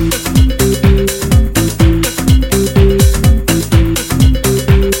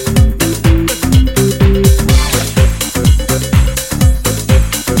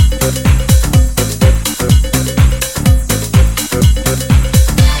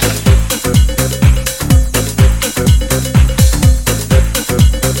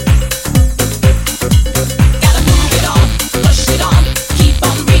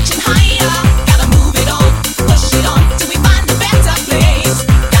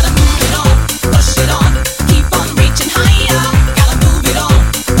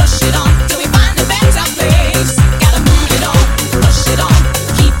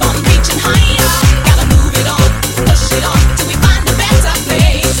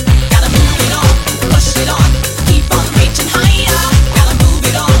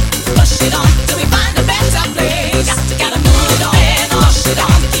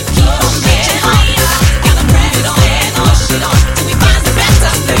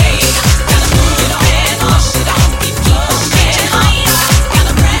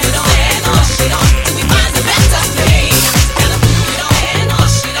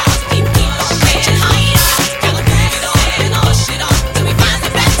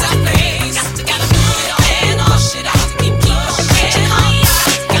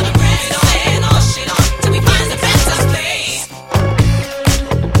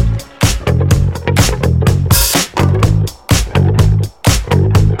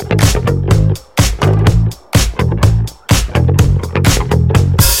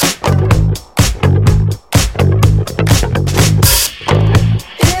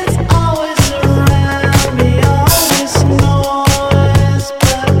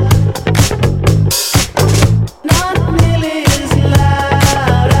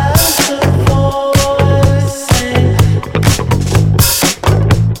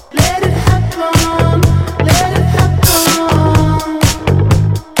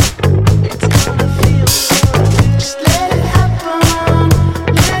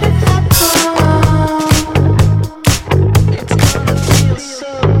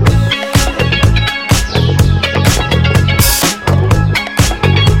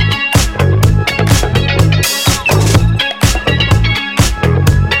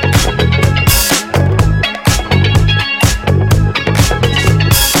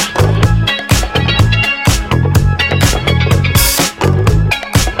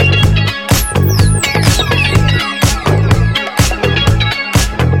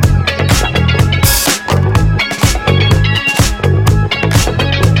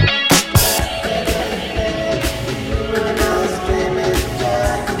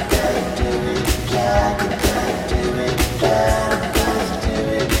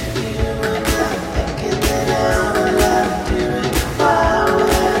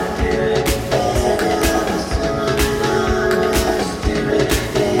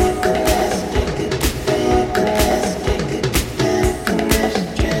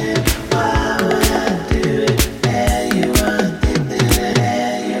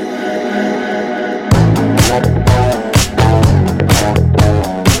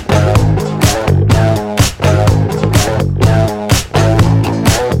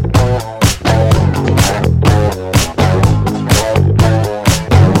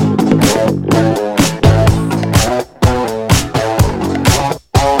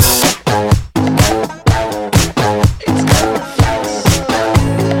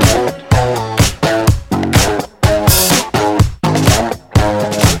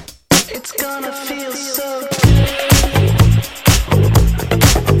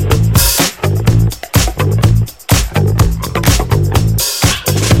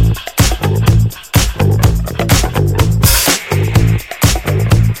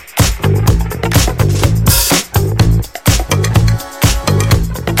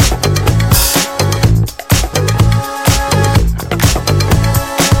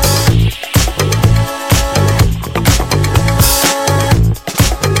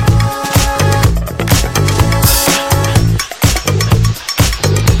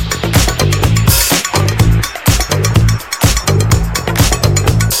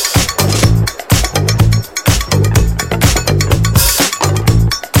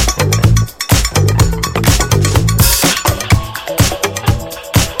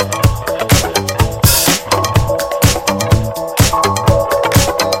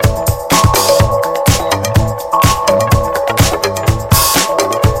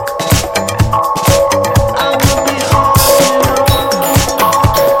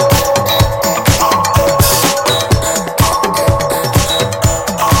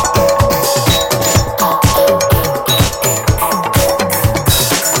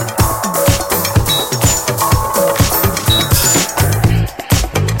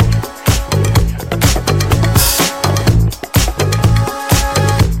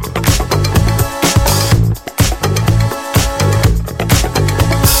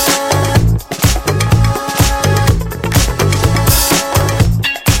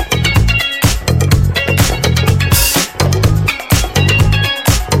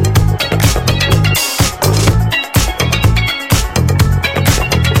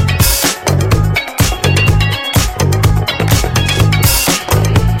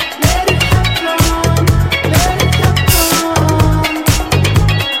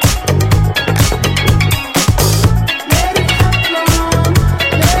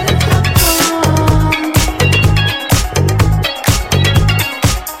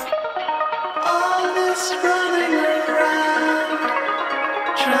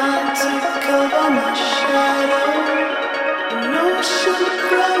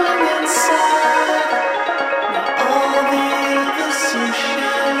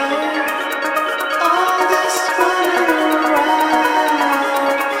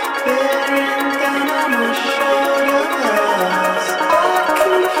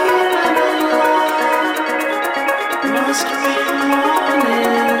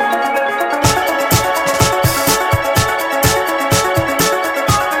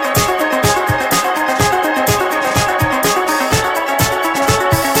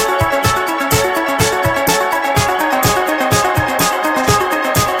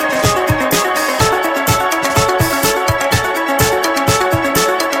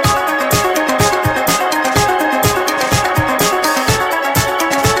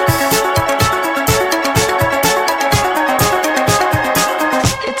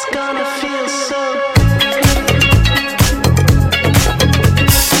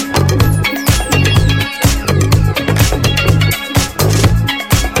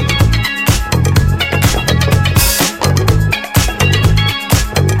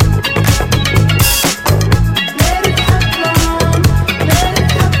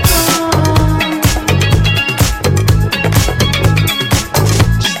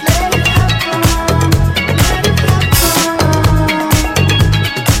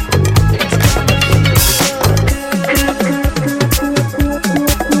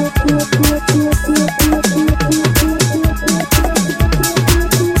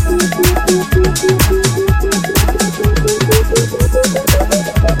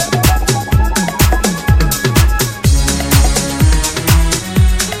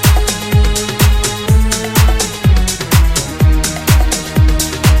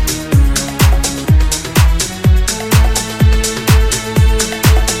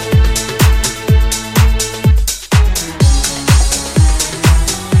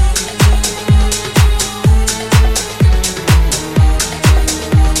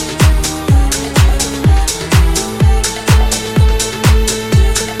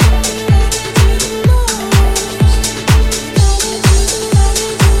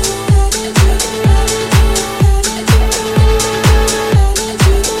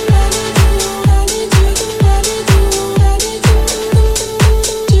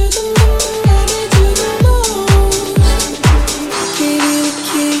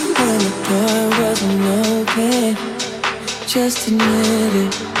 just admit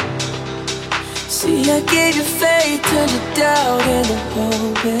it. See, I gave you faith, turned you doubt into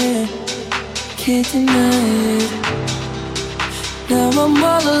hope, and can't deny it. Now I'm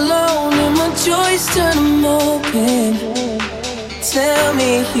all alone and my joys turn them open. Tell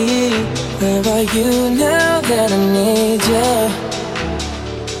me, where are you now that I need you?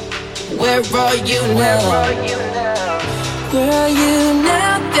 Where are you now? Where are you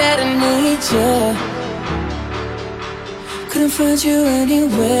now that I need you? Couldn't find you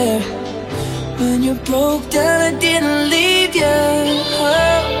anywhere. When you broke down, I didn't leave you.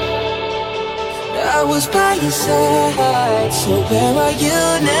 I was by your side. So where are you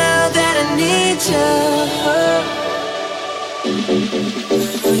now that I need you?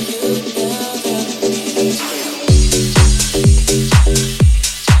 Where are you now that I need you?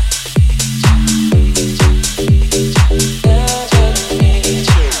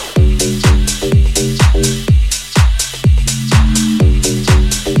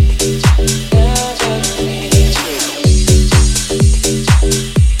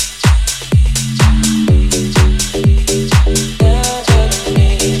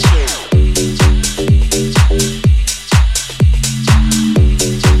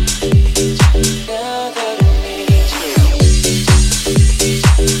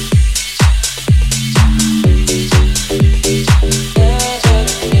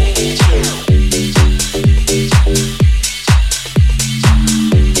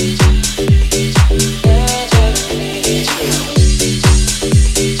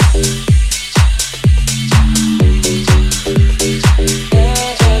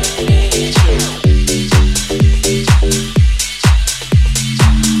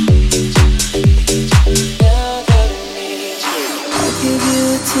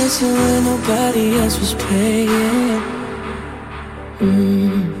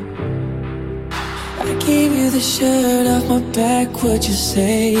 What you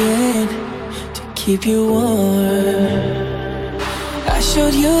saying to keep you warm? I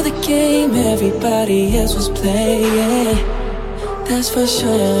showed you the game everybody else was playing. That's for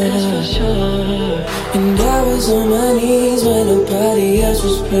sure. And I was on my knees when nobody else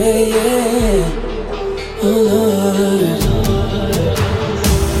was praying. Oh Lord.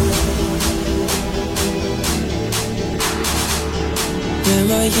 Where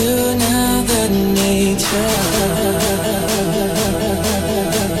are you now that nature?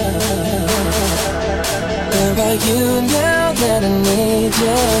 Where are you now that I need you?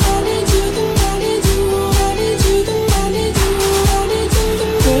 I need you, I need you, I need you, I need you, I need you.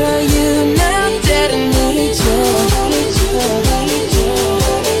 Where are you now that I need you? I need you, I need you,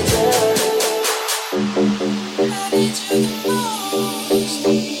 I need you. I need you the most.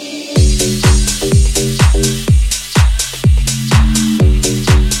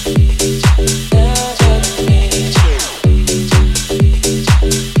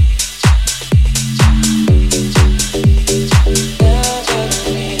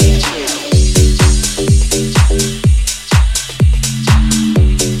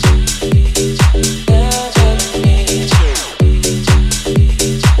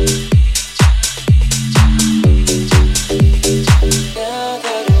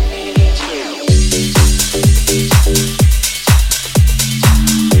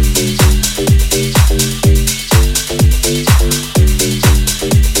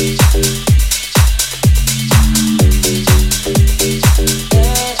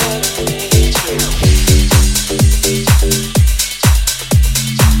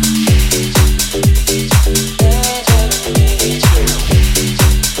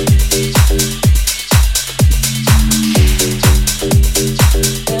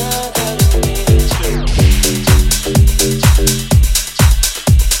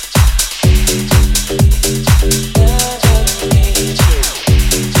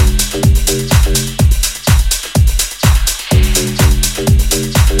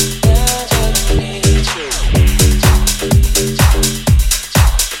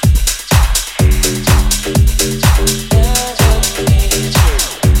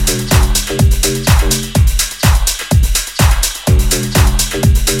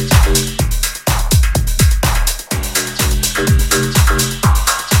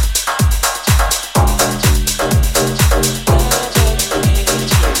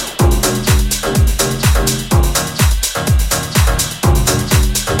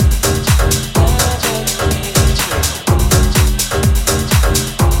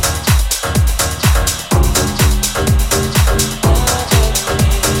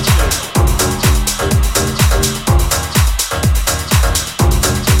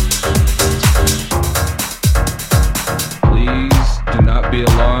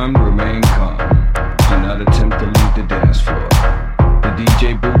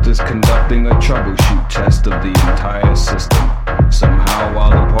 troubleshoot test of the entire system. Somehow,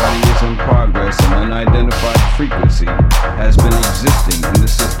 while the party is in progress, an unidentified frequency has been existing in the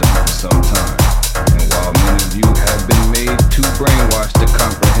system for some time. And while many of you have been made too brainwashed to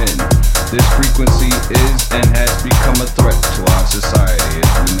comprehend, this frequency is and has become a threat to our society as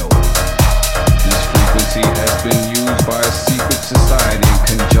we know it. This frequency has been used by a secret society in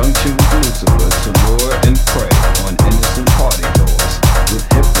conjunction with Lucifer to lure and prey on innocent partygoers with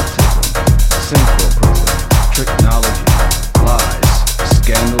hypnotism, synchroprism, tricknology, lies,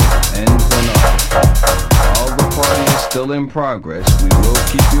 scandal, and pornography. While the party is still in progress, we will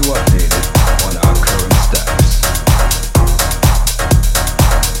keep you updated on our current status.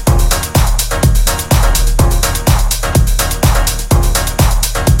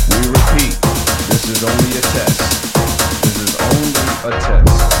 We repeat, this is only a test. This is only a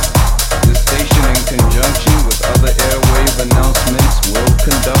test. This station, in conjunction with other airwave announcements, will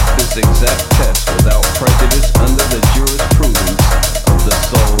conduct this exact test without prejudice under the jurisprudence of the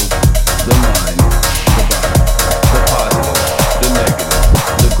soul, the mind, the body, the positive, the negative,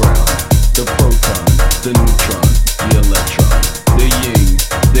 the ground, the proton, the neutron, the electron, the yin,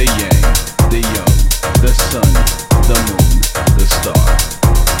 the yang, the young, the sun, the moon, the star.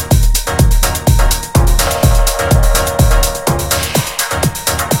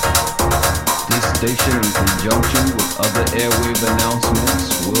 This station, in conjunction with other airwave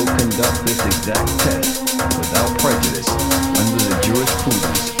announcements, will conduct this exact test without prejudice under the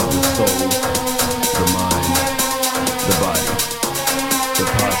jurisprudence of the soul, the mind, the body, the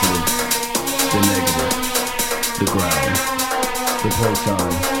positive, the negative, the ground, the proton,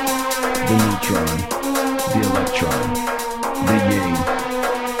 the neutron, the electron, the yin,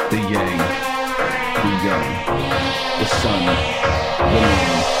 the yang, the young, the sun, the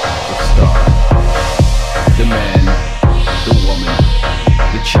moon, the star, the man, the woman,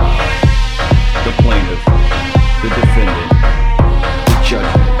 the child, the plaintiff, the defendant, the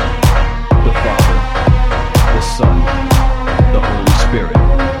judgment, the Father, the Son, the Holy Spirit,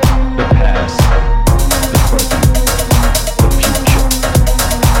 the past, the present, the future.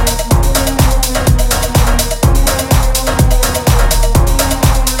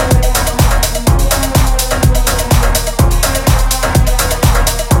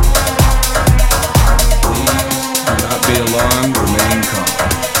 Be alarmed, remain calm.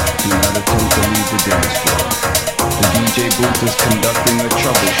 Do not attempt to leave the dance floor. The DJ booth is conducting a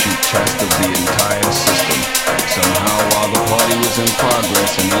troubleshoot test of the entire system. Somehow, while the party was in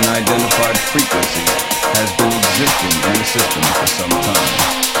progress, an unidentified frequency has been existing in the system for some time.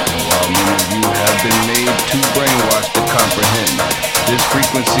 And while many of you have been made too brainwashed to comprehend, this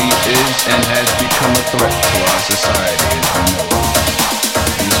frequency is and has become a threat to our society as we know it.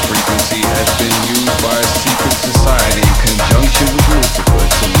 This frequency has been used by a secret society in conjunction with Lucifer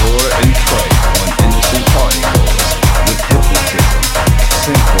to lure and prey on innocent partygoers with hypnotism,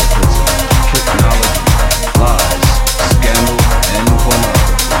 synchroprism, tricknology, lies, scandal, and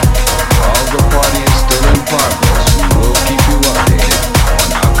pornography. While the party is still in progress, we will keep you updated on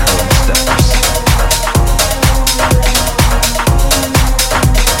our current status.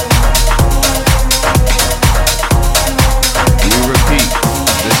 We repeat,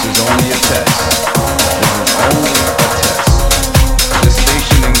 this is only a test. This is only a test. This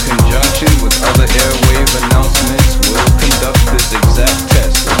station, in conjunction with other airwave announcements, will conduct this exact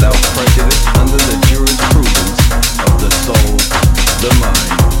test without prejudice under the jurisprudence of the soul, the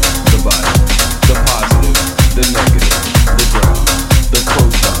mind, the body, the positive, the negative, the ground, the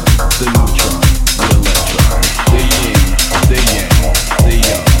proton, the neutron, the electron, the yin, the yang, the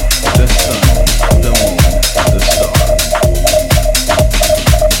young, the sun, the moon, the star.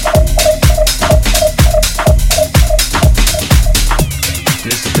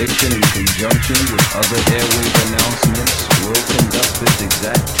 This station, in conjunction with other airwave announcements, will conduct this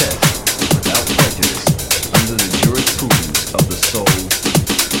exact test without prejudice under the jurisprudence of the soul,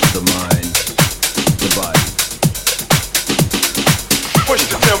 the mind, the body. Push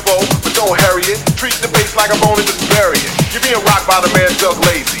the tempo, but don't hurry it. Treat the bass like a bone and just bury it. You're being rocked by the man just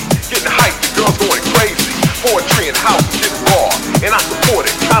lazy. Getting hyped, the girls going crazy. Poetry and house is getting raw. And I support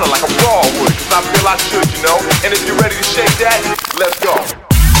it, kinda like a raw would. Cause I feel I should, you know. And if you're ready to shake that, let's go.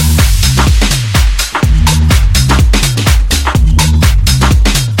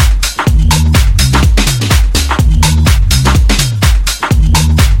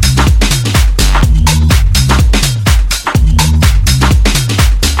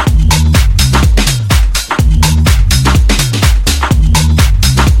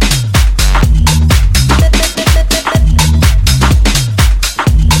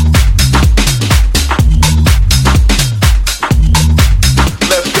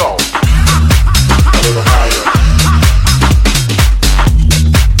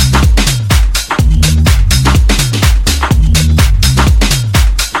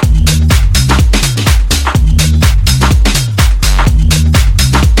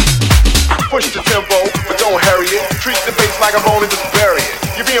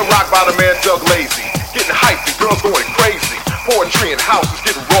 rocked by the man Doug Lazy. Getting hyped and girls going crazy. Poetry and house is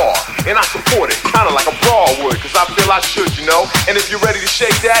getting raw. And I support it, kinda like a brawl would, cause I feel I should, you know. And if you're ready to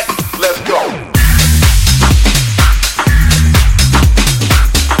shake that, let's go.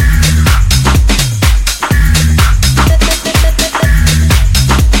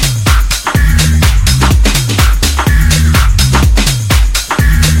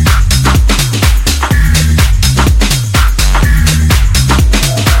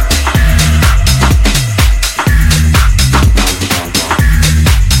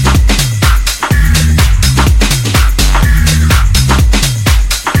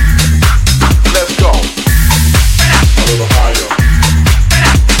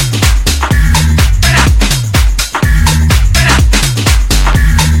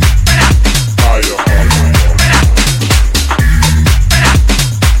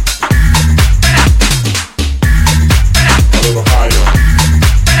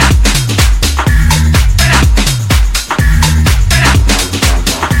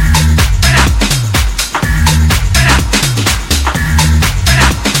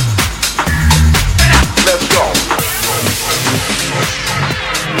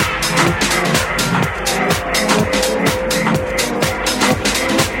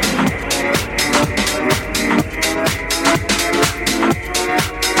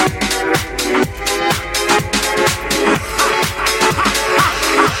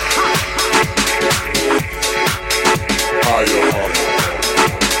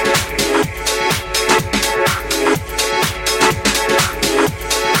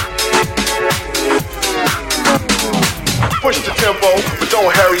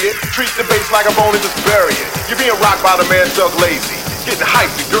 Like a bone and just bury it. You're being rocked by the man Doug Lazy. Getting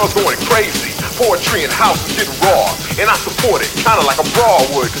hyped and girls going crazy. Poetry and house is getting raw. And I support it, kinda like a brawl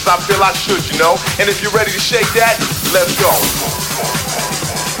would, cause I feel I should, you know. And if you're ready to shake that, let's go.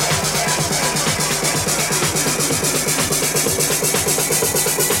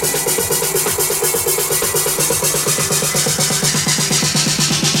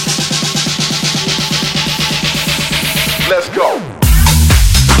 Let's go.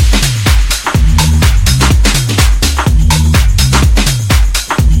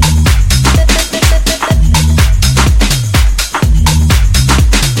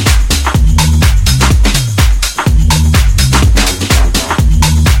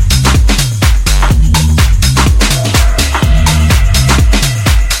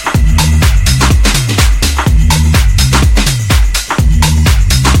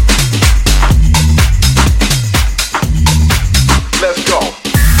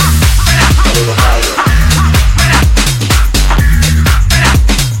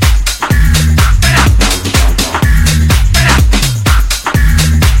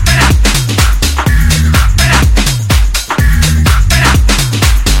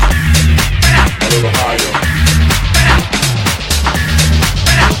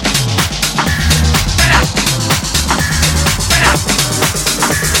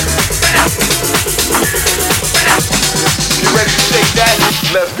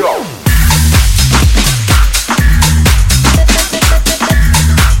 Let's go.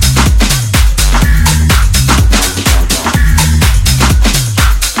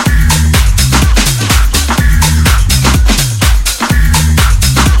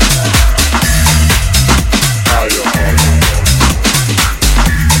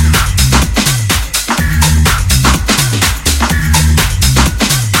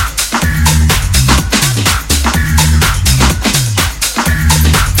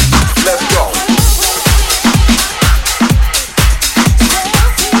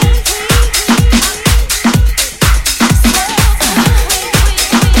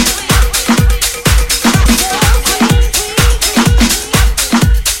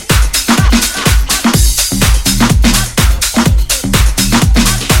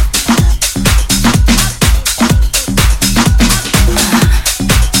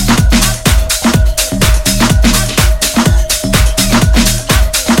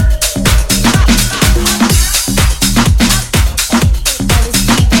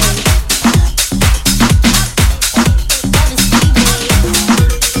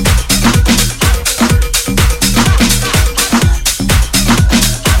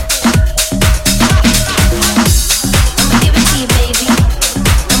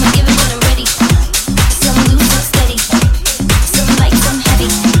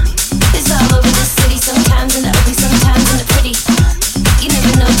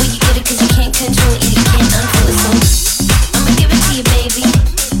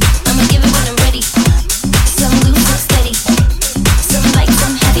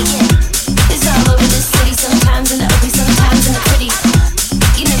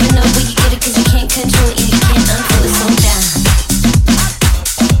 You never know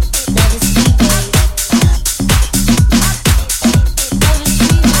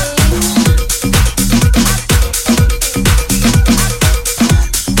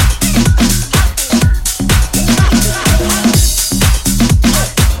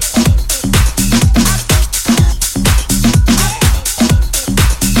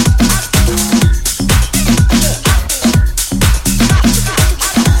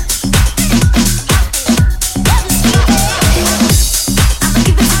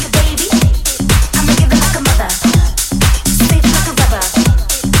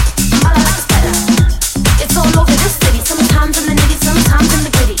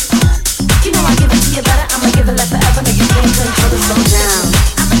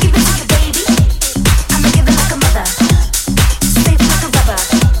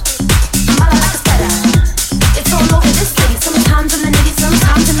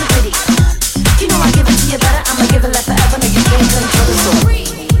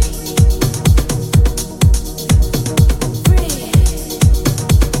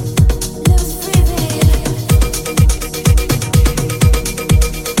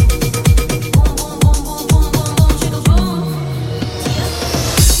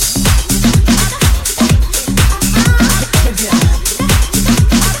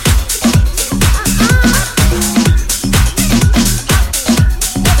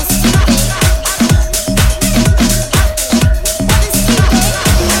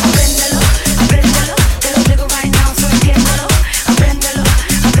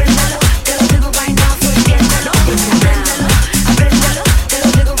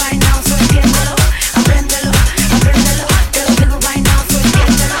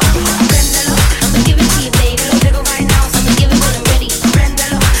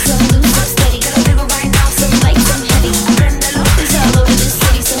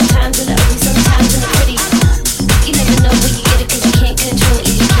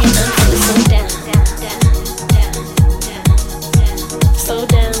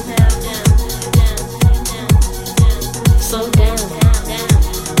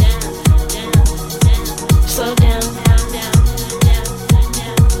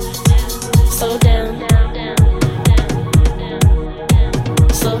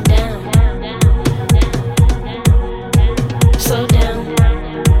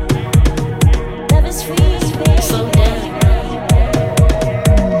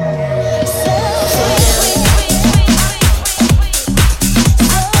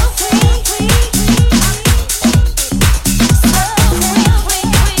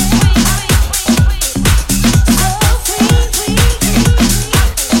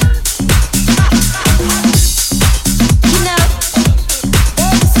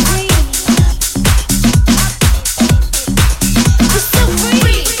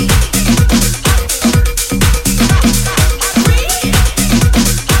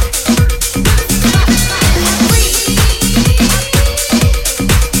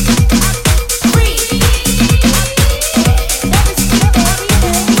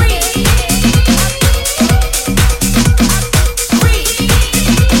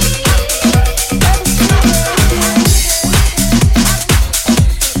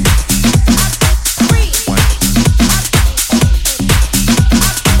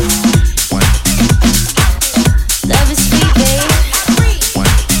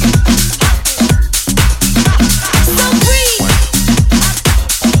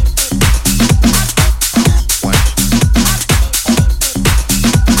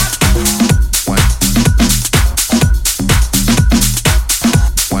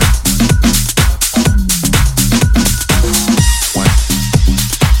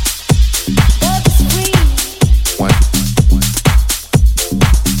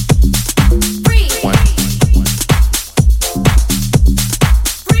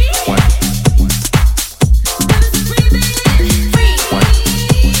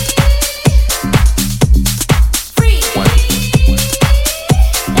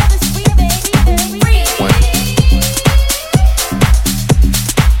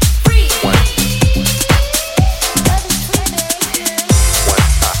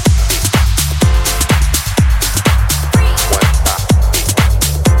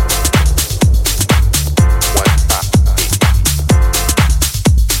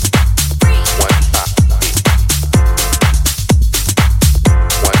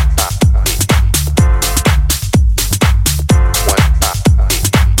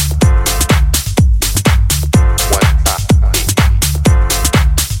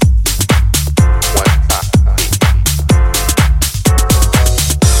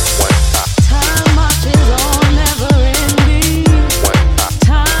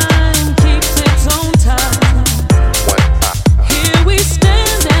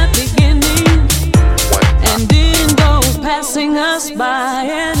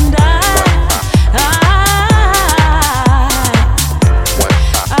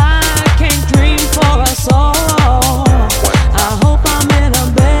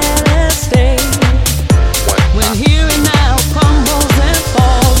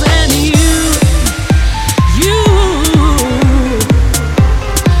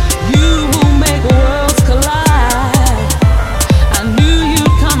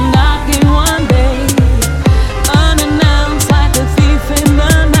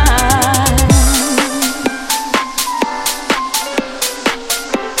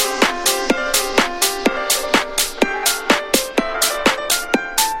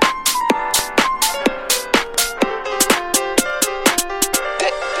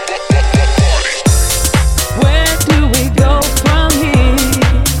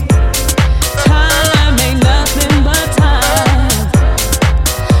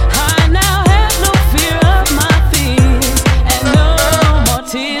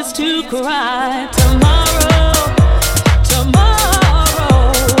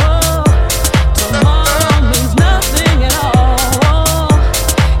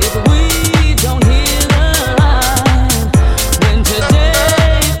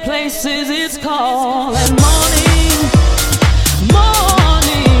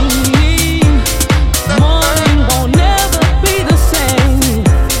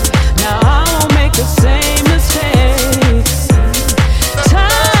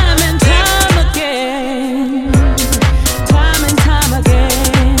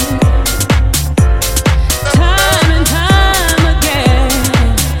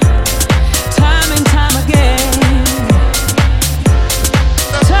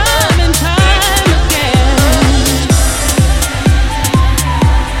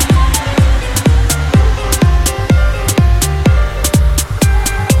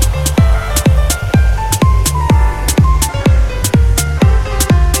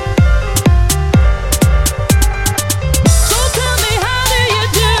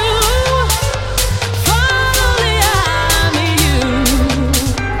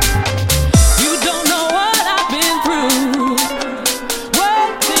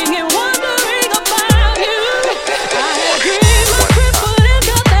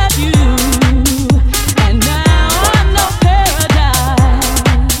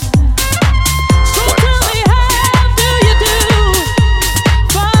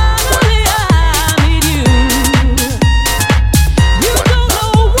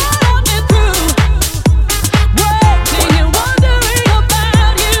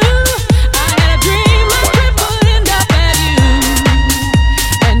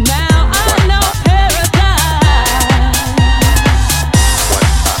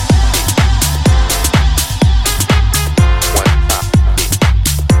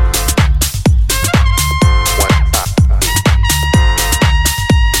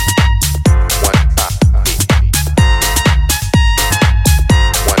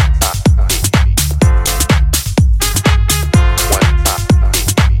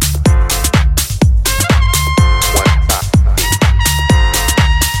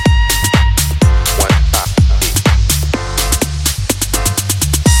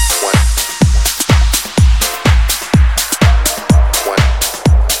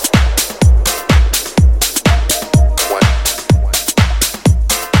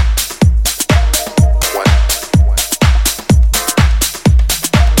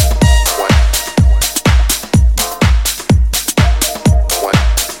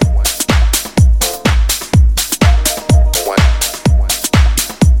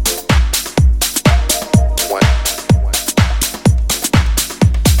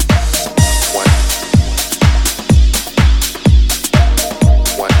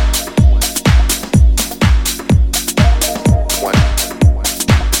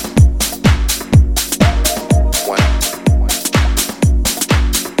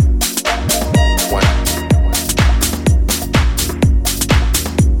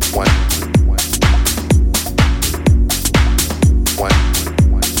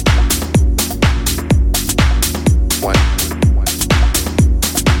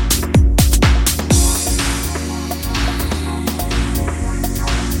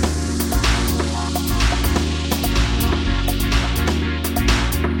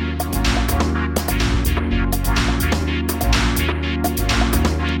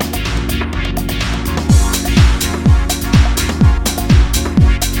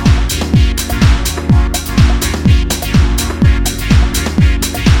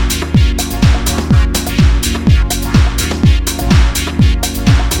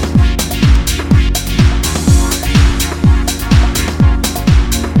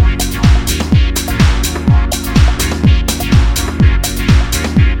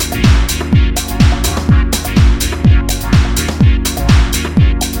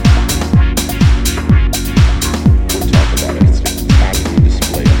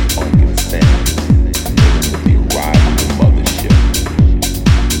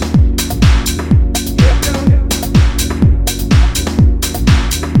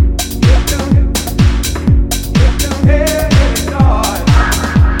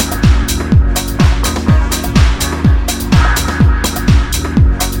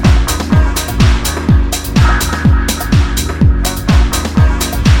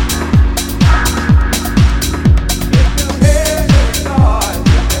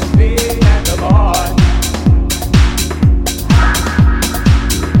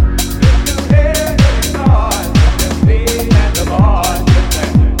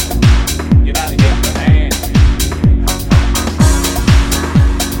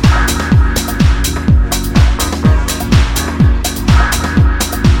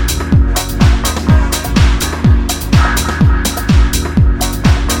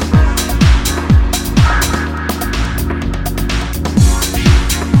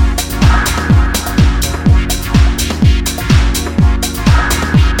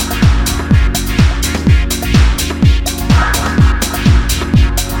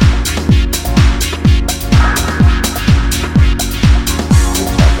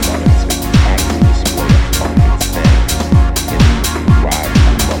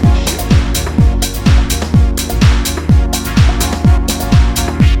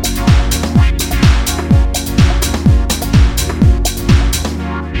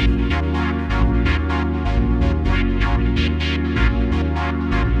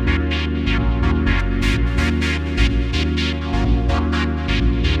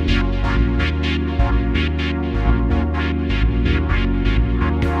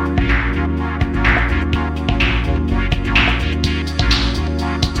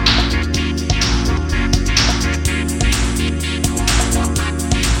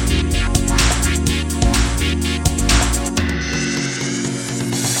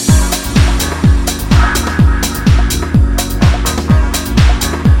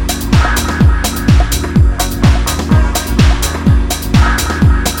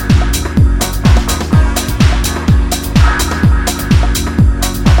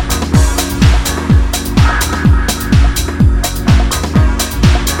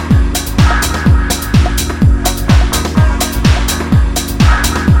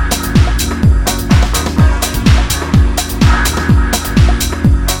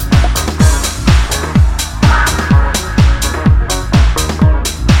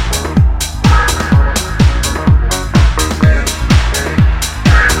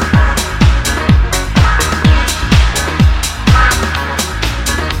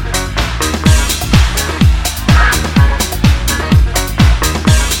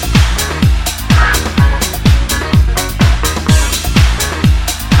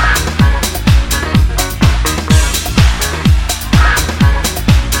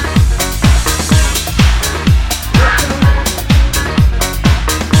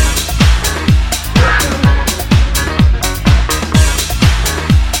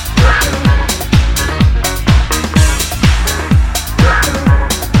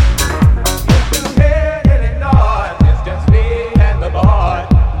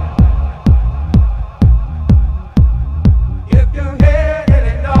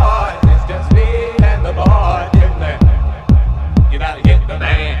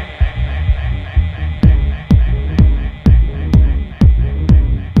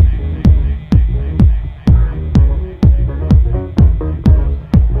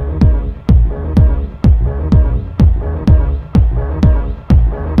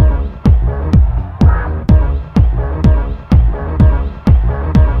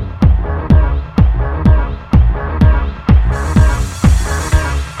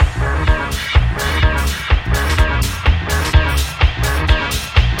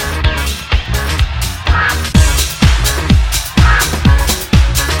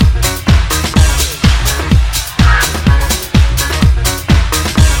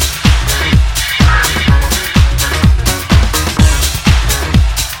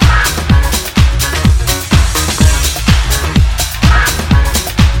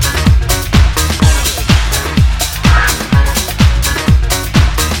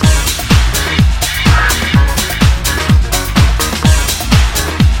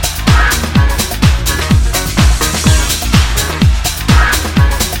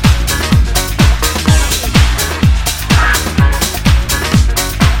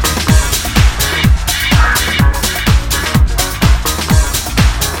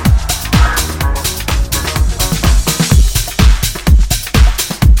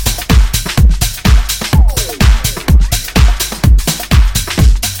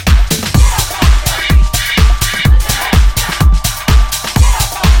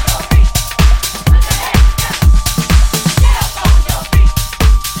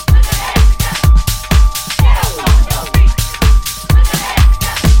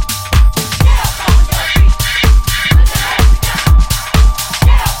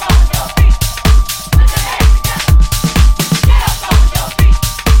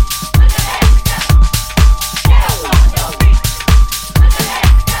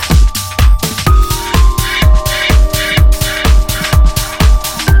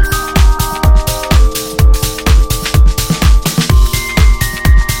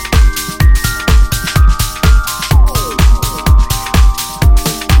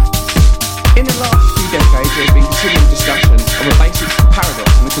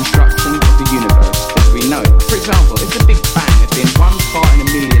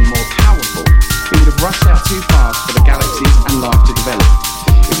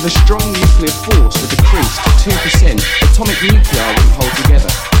If the strong nuclear force were decreased to 2%, atomic nuclei wouldn't hold together,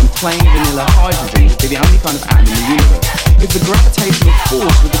 and plain vanilla hydrogen would be the only kind of atom in the universe. If the gravitational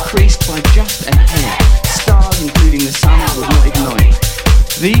force were decreased by just a hair, stars, including the sun, would not ignite.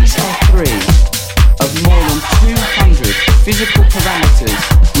 These are three of more than 200 physical parameters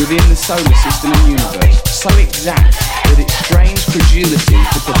within the solar system and universe, so exact that it strains credulity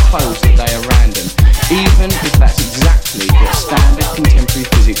to propose that they are random, even if that's exactly what standard contemporary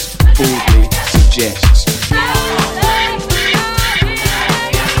physics baldly suggests.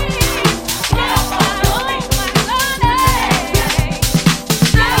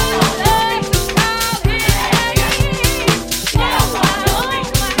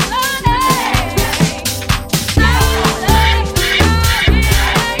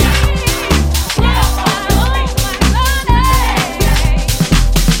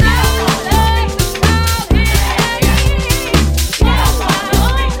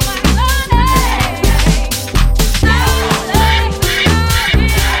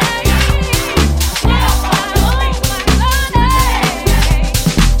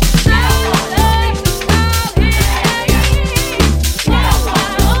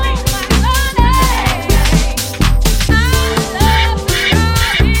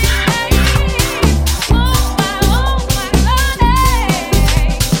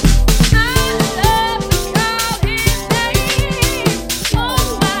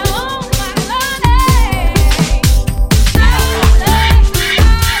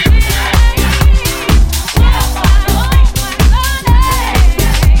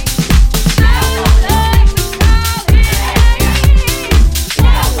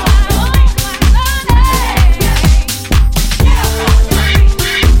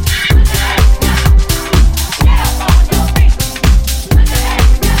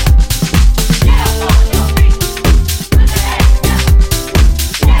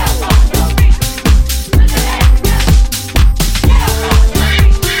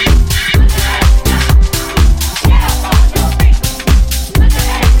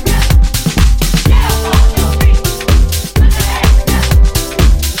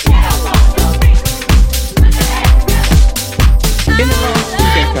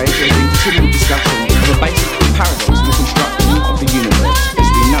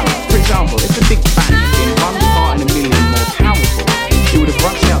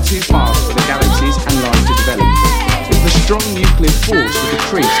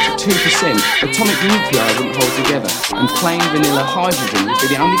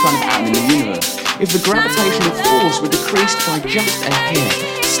 If the gravitational force were decreased by just a hair,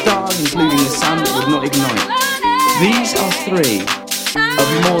 stars, including the sun, would not ignite. These are three of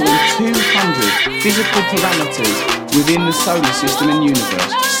more than 200 physical parameters within the solar system and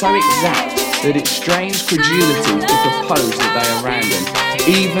universe, so exact that it strains credulity to propose that they are random,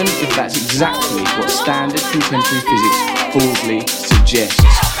 even if that's exactly what standard contemporary physics baldly suggests.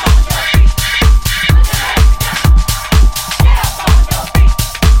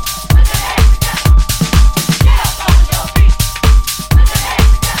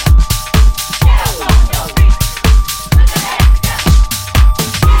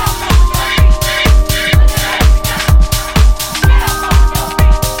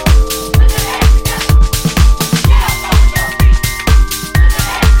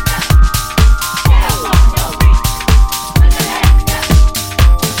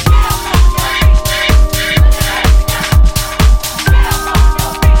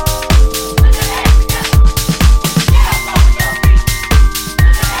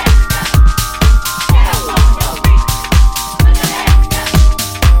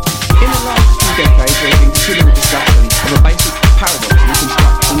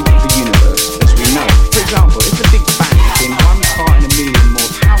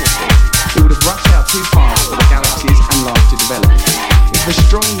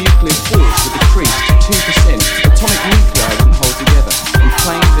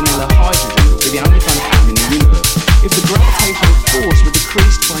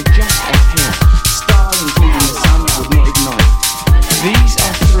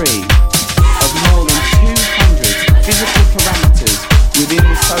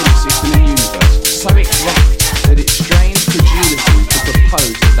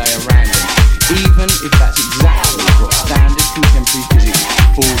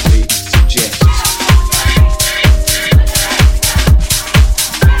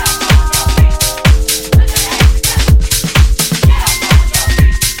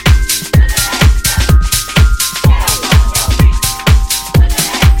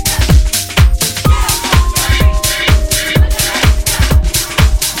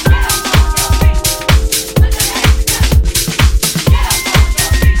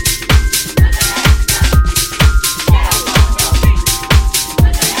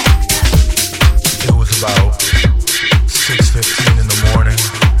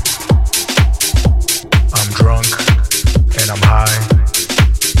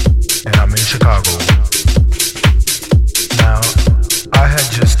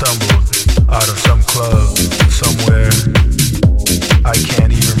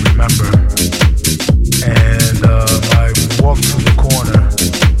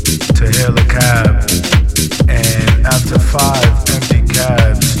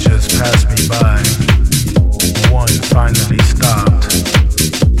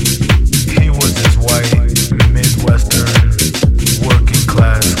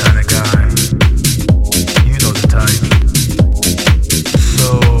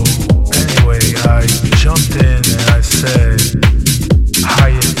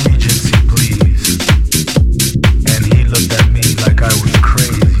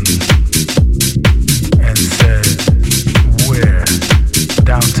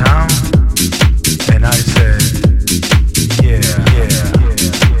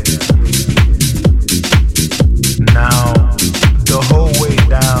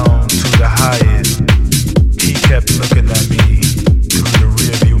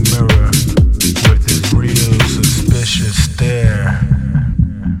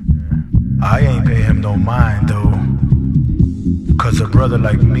 a brother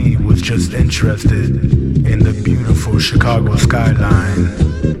like me was just interested in the beautiful Chicago skyline,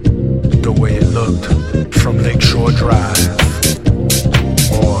 the way it looked from Lakeshore Drive,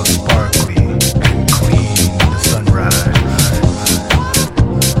 all sparkly and clean in the sunrise.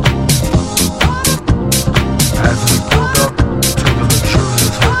 As we pulled up to the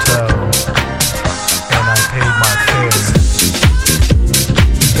luxurious hotel and I paid my fare,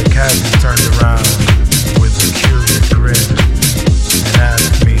 the cabbie turned around with a curious grin and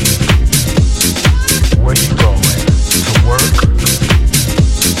asked me, "Where you going? To work?"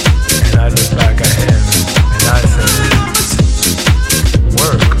 And I looked back at him and I said,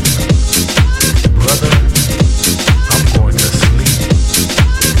 "Work? Brother, I'm going to sleep."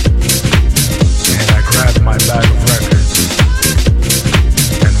 And I grabbed my bag of records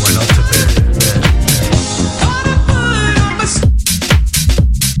and went up to bed.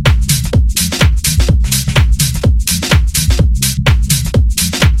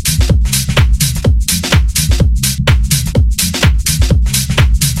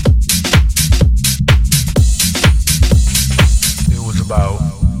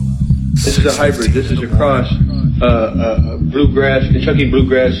 This is a hybrid. This is a cross, bluegrass, Kentucky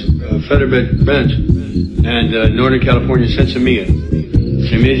bluegrass, featherbed bench, and Northern California sensimilla.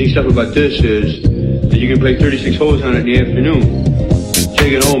 The amazing stuff about this is that you can play 36 holes on it in the afternoon,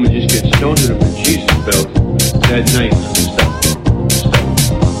 take it home and just get stoned to the Jesus belt that night.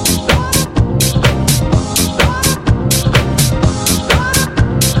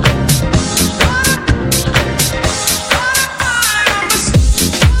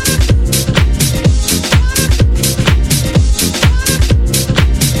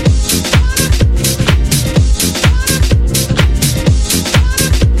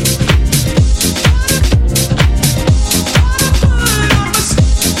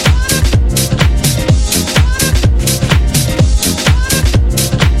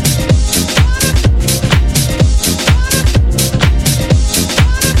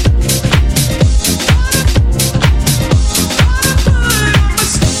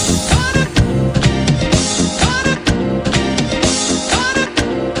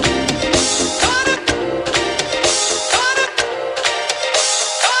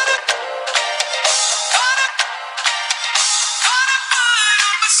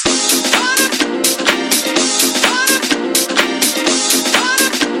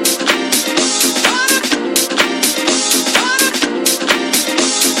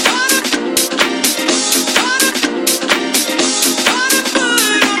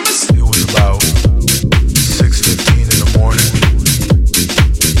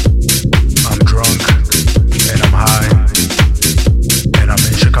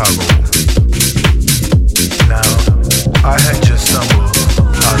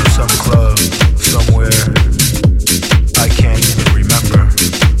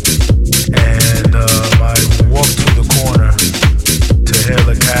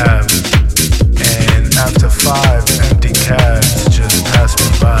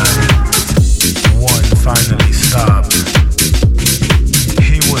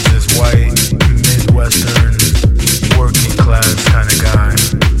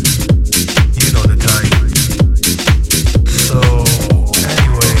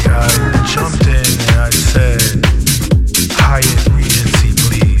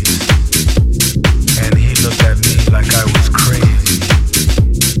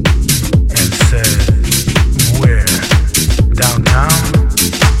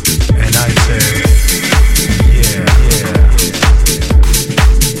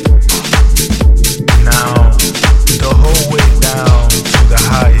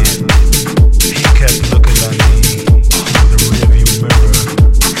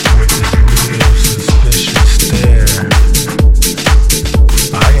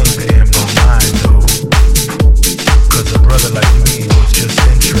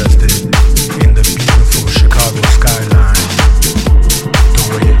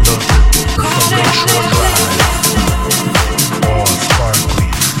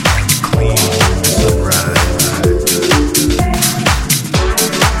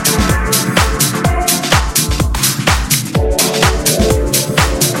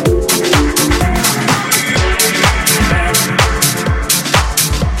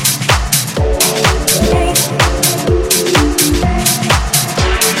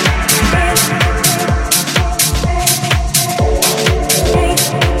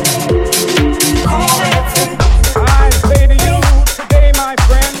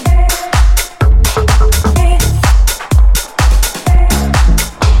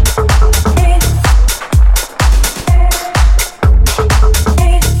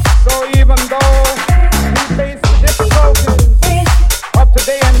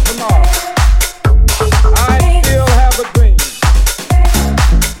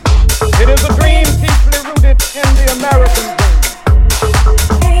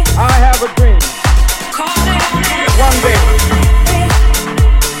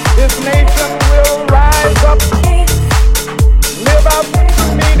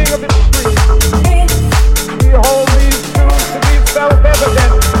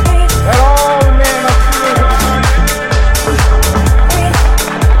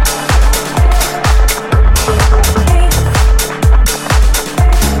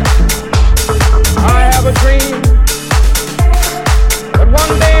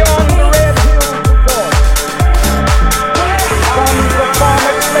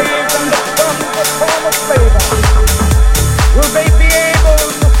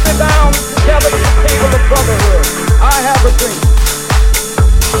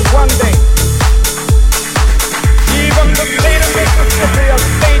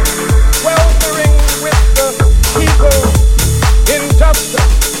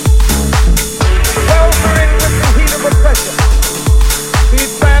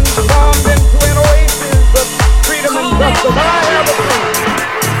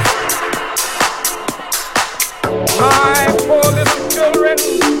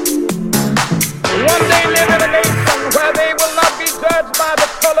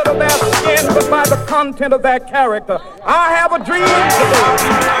 content of that character. I have a dream today.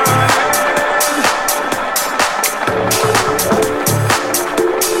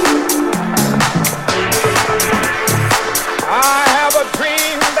 I have a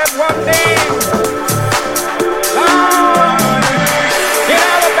dream that one day down in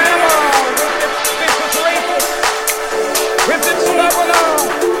Alabama with its racist, with its governor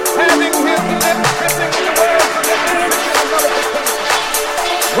having his lips dripping with the words of the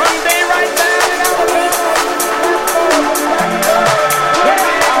one day right down in Alabama,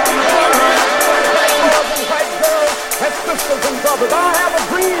 white girls as sisters and brothers. I have a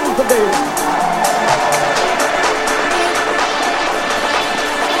dream today.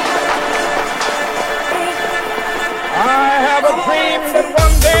 I have a dream that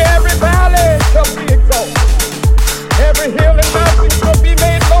one day every valley shall be exalted. Every hill and mountain shall be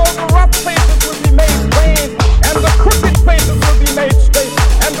made low. The rough places will be made plain, and the crooked places will be made straight.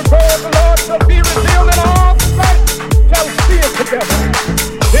 And the glory of the Lord shall be revealed, and all flesh shall see it together.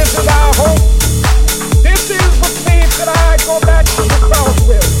 This is our hope. This is the faith that I go back to the south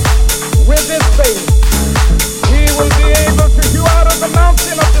with. With this faith, we will be able to hew out of the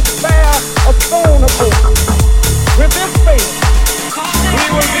mountain of despair a stone of hope. With this faith, we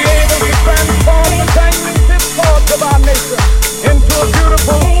will be able to transform the dangling discords of our nation into a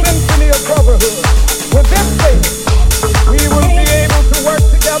beautiful symphony of brotherhood. With this faith, we will be able to work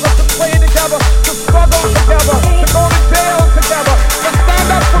together, to pray together, to struggle together, to go to jail together, to stand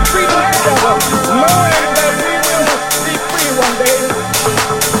up for freedom together, knowing that we will be free one day.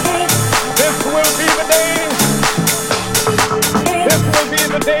 This will be the day. This will be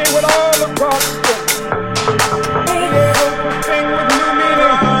the day when all of God's children sing with new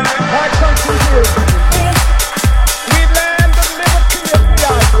meaning. Our country here. We land of liberty as we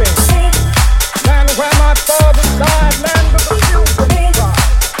are sing. Land where my fathers died, land of the pilgrims tribe.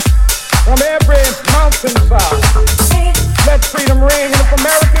 From every mountainside, let freedom ring. And if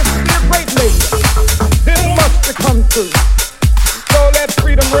America is to be a great nation, this must become true. So let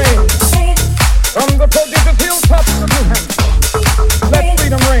freedom ring. From the prodigious hilltops of New Hampshire, let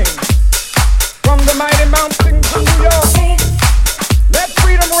freedom ring. From the mighty mountains of New York, let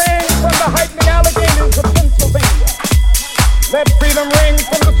freedom ring from the heightening Alleghenies of Pennsylvania. Let freedom ring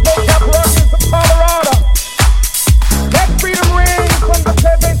from the snow-capped Rockies of Colorado. Let freedom ring from the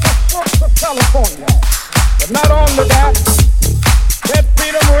pervasive slopes of California. But not only that, let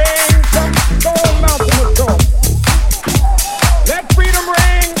freedom ring from Stone Mountain of Georgia. Let freedom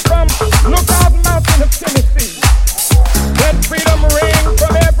ring from Lookout Mountain of Tennessee. Let freedom ring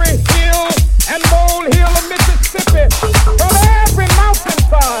from every hill and molehill of Mississippi. From every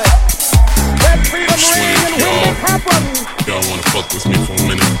mountainside. Let freedom ring, and when it happens, y'all wanna fuck with me for a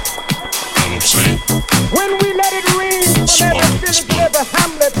minute? Know what I'm saying? When we let it ring from every village and every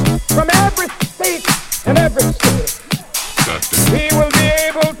hamlet, from every state and every city, we will be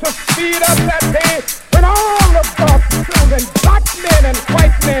able to speed up that day when all of God's children, black men and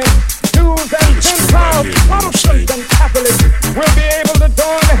white men, Jews and Gentiles, Protestants and Catholics, will be able to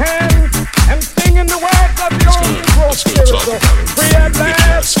join hands and sing in the words of the old Negro spiritual. Free at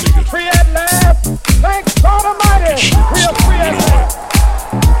last, free at last, thank God Almighty, we are free at last.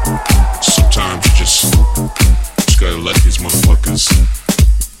 Sometimes you just gotta let these motherfuckers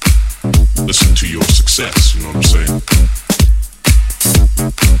listen to your success, you know what I'm saying?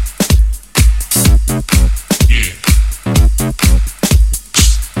 Yeah.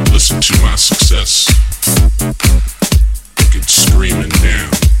 Just listen to my success. Fucking screaming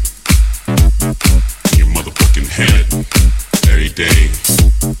down in your motherfucking head every day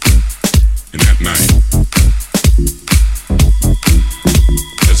and at night.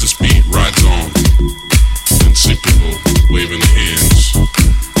 As this beat rides on and see people waving their hands,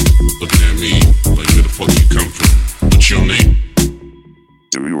 looking at me like, where the fuck you come from? What's your name?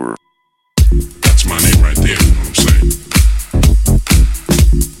 That's my name right there, you know what I'm saying?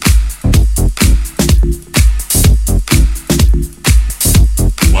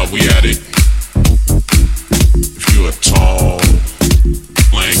 While we at it, if you're a tall,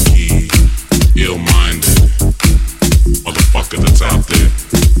 lanky, ill-minded motherfucker that's out there,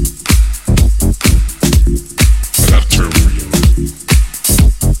 I got a term for you, man.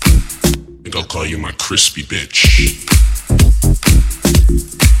 I think I'll call you my crispy bitch.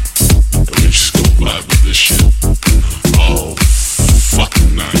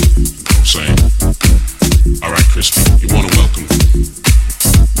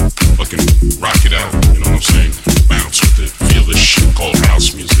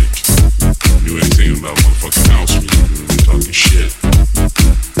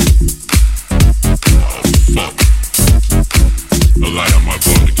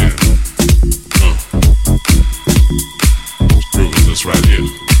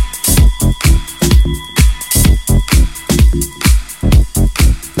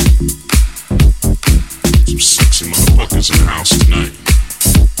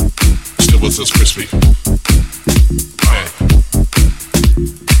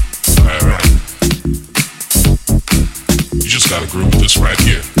 gotta groove this right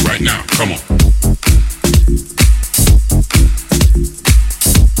here, right now. Come on.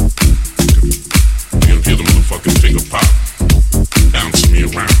 You're gonna feel the motherfucking finger pop. Bounce me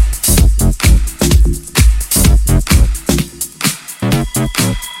around.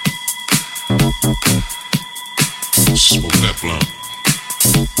 Smoke that blunt.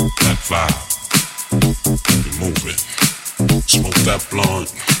 That vibe. You move it. Smoke that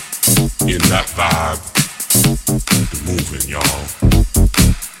blunt. In that vibe. You're moving, y'all.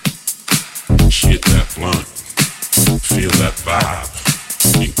 Hit that blunt. Feel that vibe.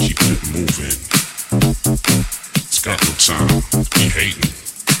 And keep it moving. It's got no time to be hating.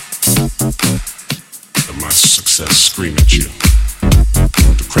 Let my success scream at you.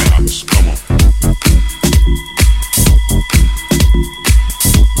 The crowds, come on.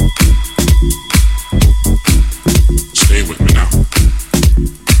 Stay with me now.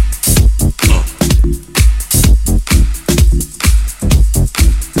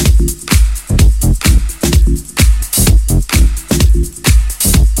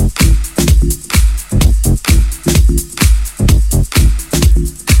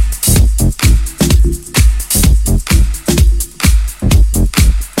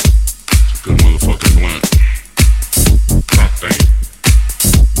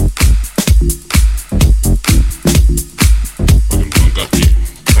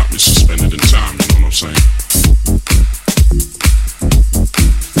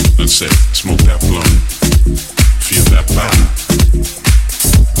 Smoke that blunt, feel that vibe.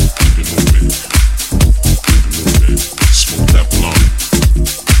 Keep it moving, keep it moving. Smoke that blunt,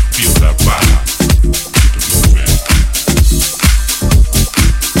 feel that vibe. Keep it moving.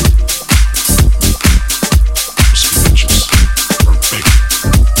 Speeches, perfect.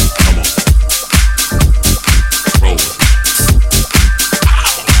 Come on, roll it.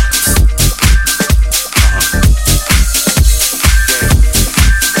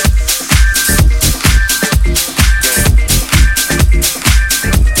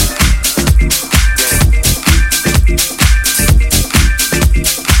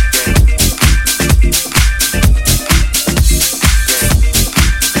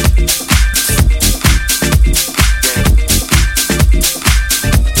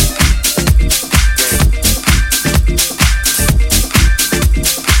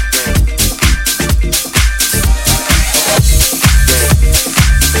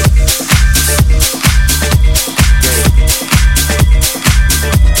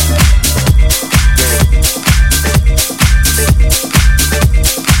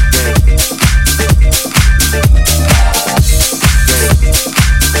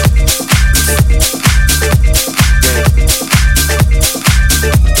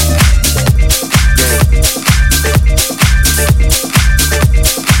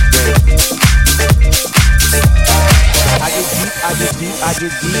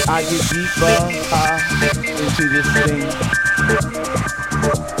 I get deeper into this thing.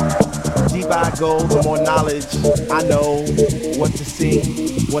 Deeper I go, the more knowledge I know what to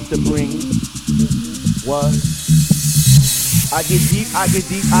sing, what to bring. What? I get deep, I get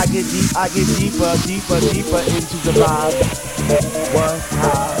deep, I get deep, I get deeper, deeper, deeper into the vibe. What?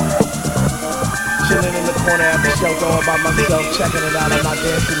 Chilling in the corner at the show, going by myself, checking it out. I'm not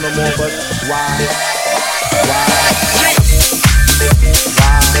dancing no more, but why? Why?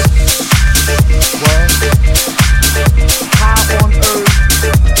 How on earth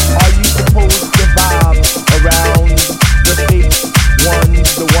are you supposed to vibe around the fake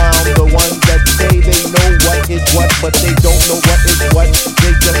ones, the ones that say they know what is what, but they don't know what is what?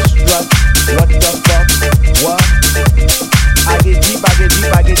 They just strut. What the fuck? What? I get deep, I get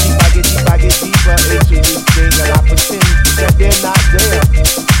deep, I get deep, I get deep, I get deeper into this thing, and I pretend that they're not there.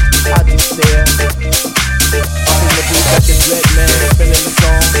 I just stare. Up in the booth like a dread man, spinning the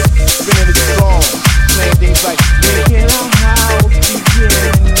song, saying things like, making a house begin.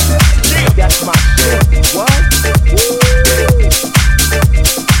 That's my shit. What? Woo!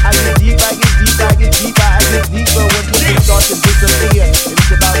 I get deep, I get deep, I get deeper, I get deeper when people start to disappear. And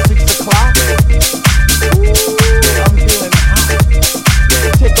it's about 6 o'clock. Ooh, I'm feeling hot.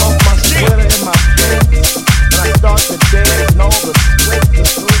 Take off my sweater and my pants, and I start to dance, and all the sweat,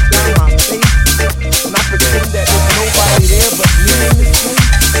 the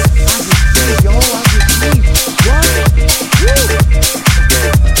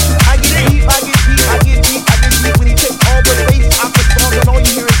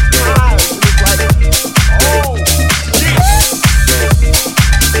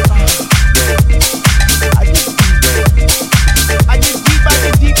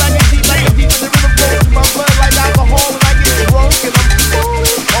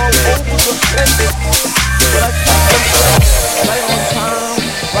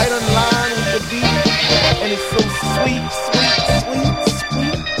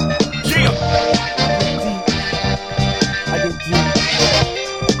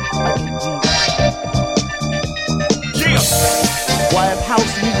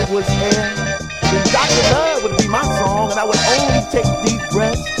was air, then Dr. Love would be my song, and I would only take deep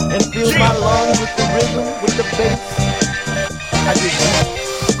breaths and fill my lungs with the rhythm, with the bass. I just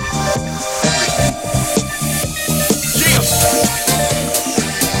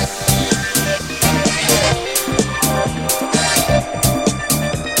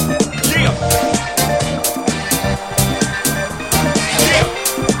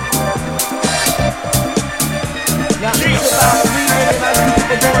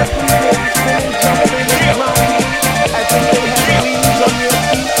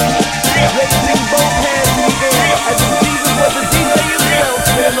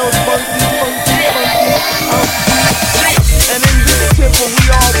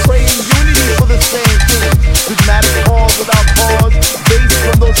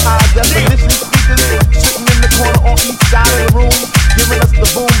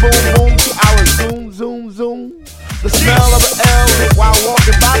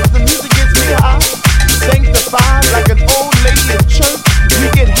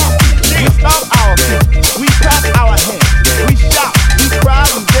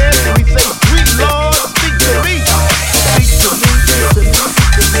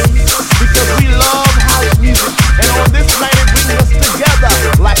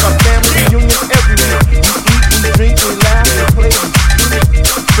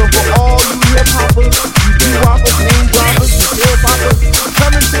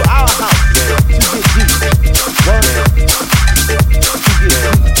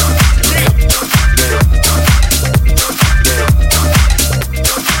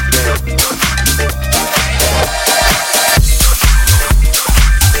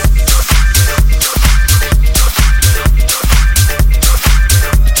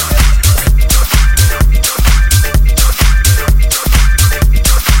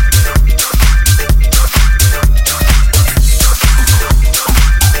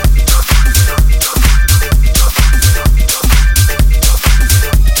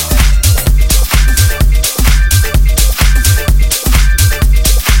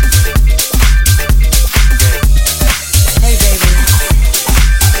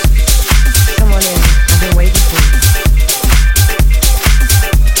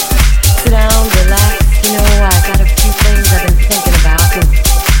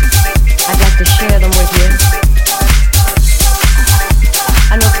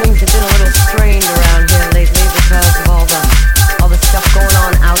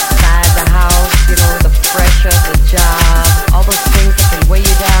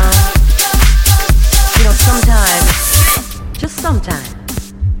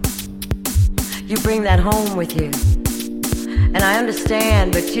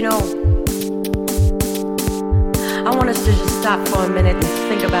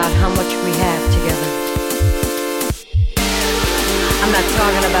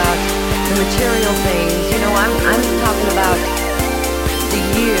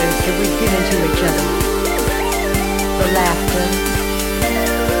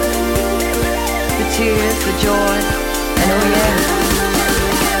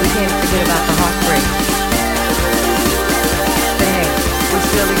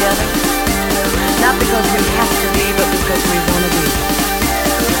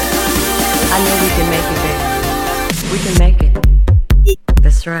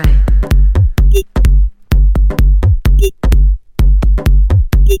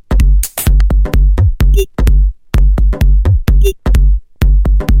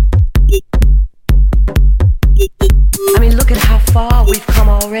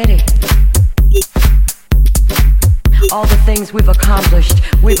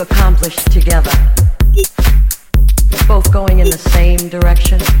we've accomplished together. Both going in the same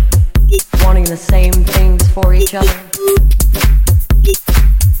direction, wanting the same things for each other.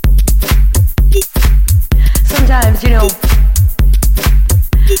 Sometimes,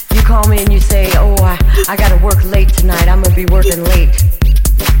 you call me and you say, oh, I gotta work late tonight, I'm gonna be working late.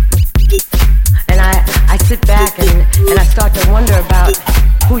 And I sit back and I start to wonder about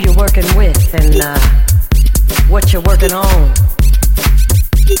who you're working with and what you're working on.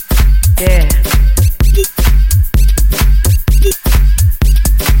 Yeah.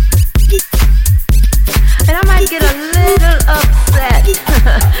 And I might get a little upset,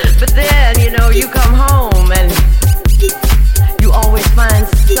 but then, you come home and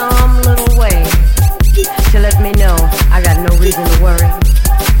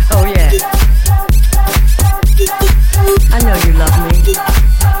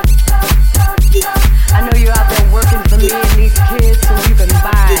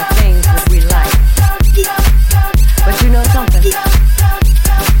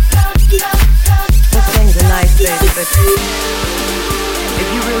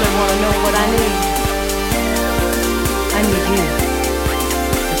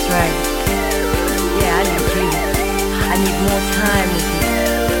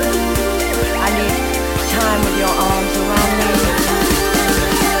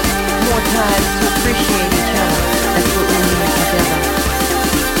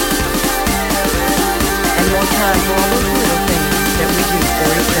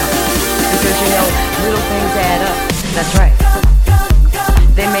That's right.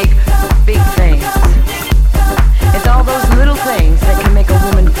 They make big things. It's all those little things that can make a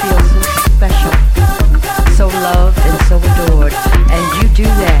woman feel so special, so loved and so adored. And you do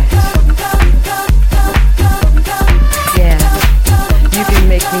that. Yeah, you can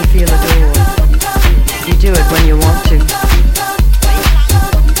make me feel adored. You do it when you want to.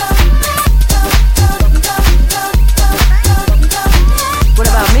 What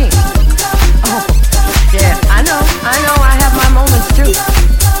about me? Oh, yeah, I know, I have my moments too.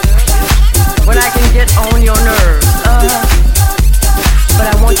 When I can get on your nerves. But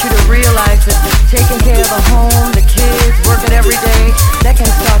I want you to realize that taking care of the home, the kids, working every day, that can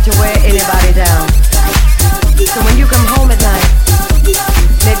start to wear anybody down. So when you come home at night,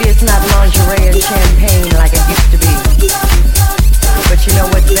 maybe it's not lingerie and champagne like it used to be. But you know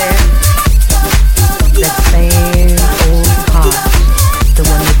what's there? That same old heart, the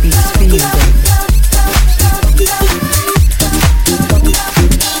one that beats for you, baby.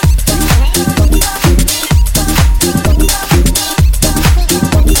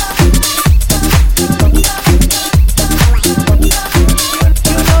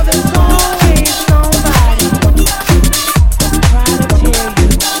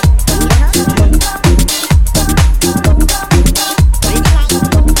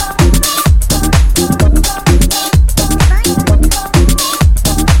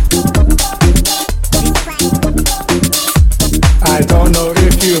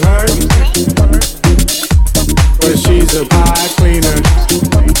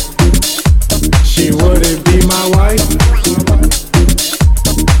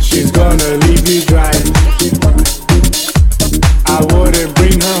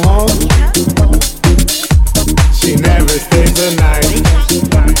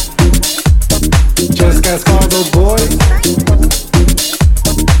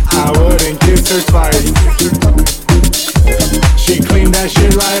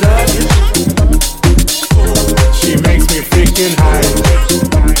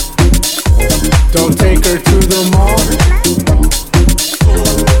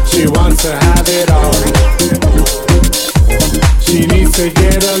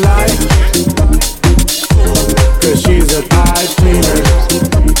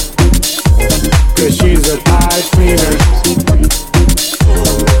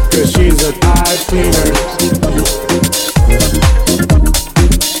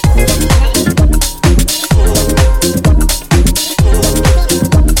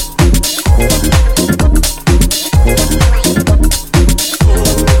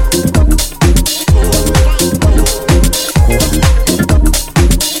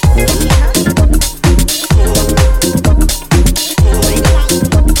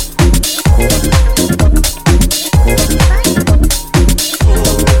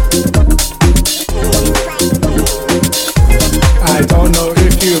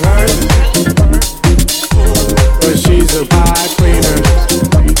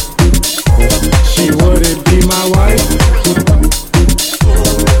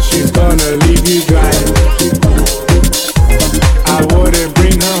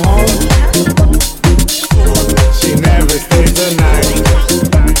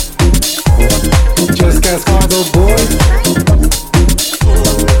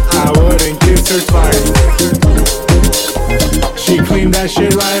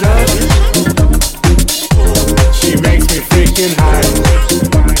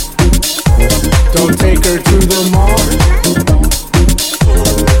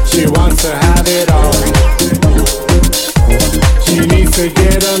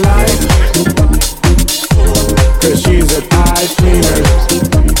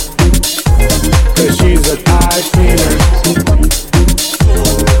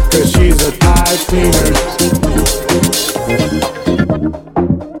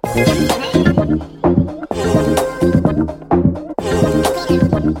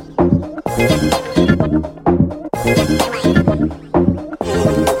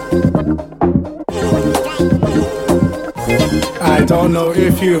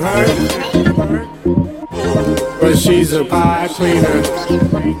 You heard, but she's a pie cleaner.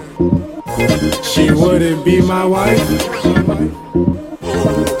 She wouldn't be my wife.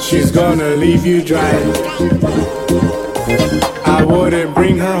 She's gonna leave you dry. I wouldn't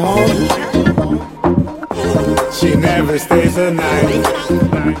bring her home. She never stays the night.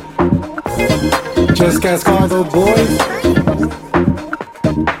 Just ask all the boys.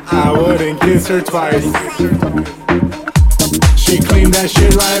 I wouldn't kiss her twice. She cleaned that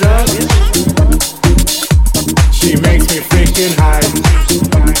shit right up. She makes me freaking high.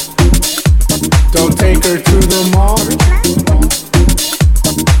 Don't take her to the mall.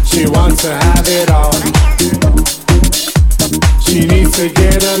 She wants to have it all. She needs to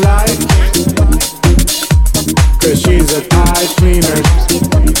get a life, 'cause she's a pipe cleaner.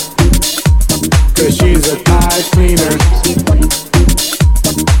 'Cause she's a pipe cleaner.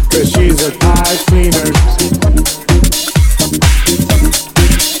 'Cause she's a pipe cleaner.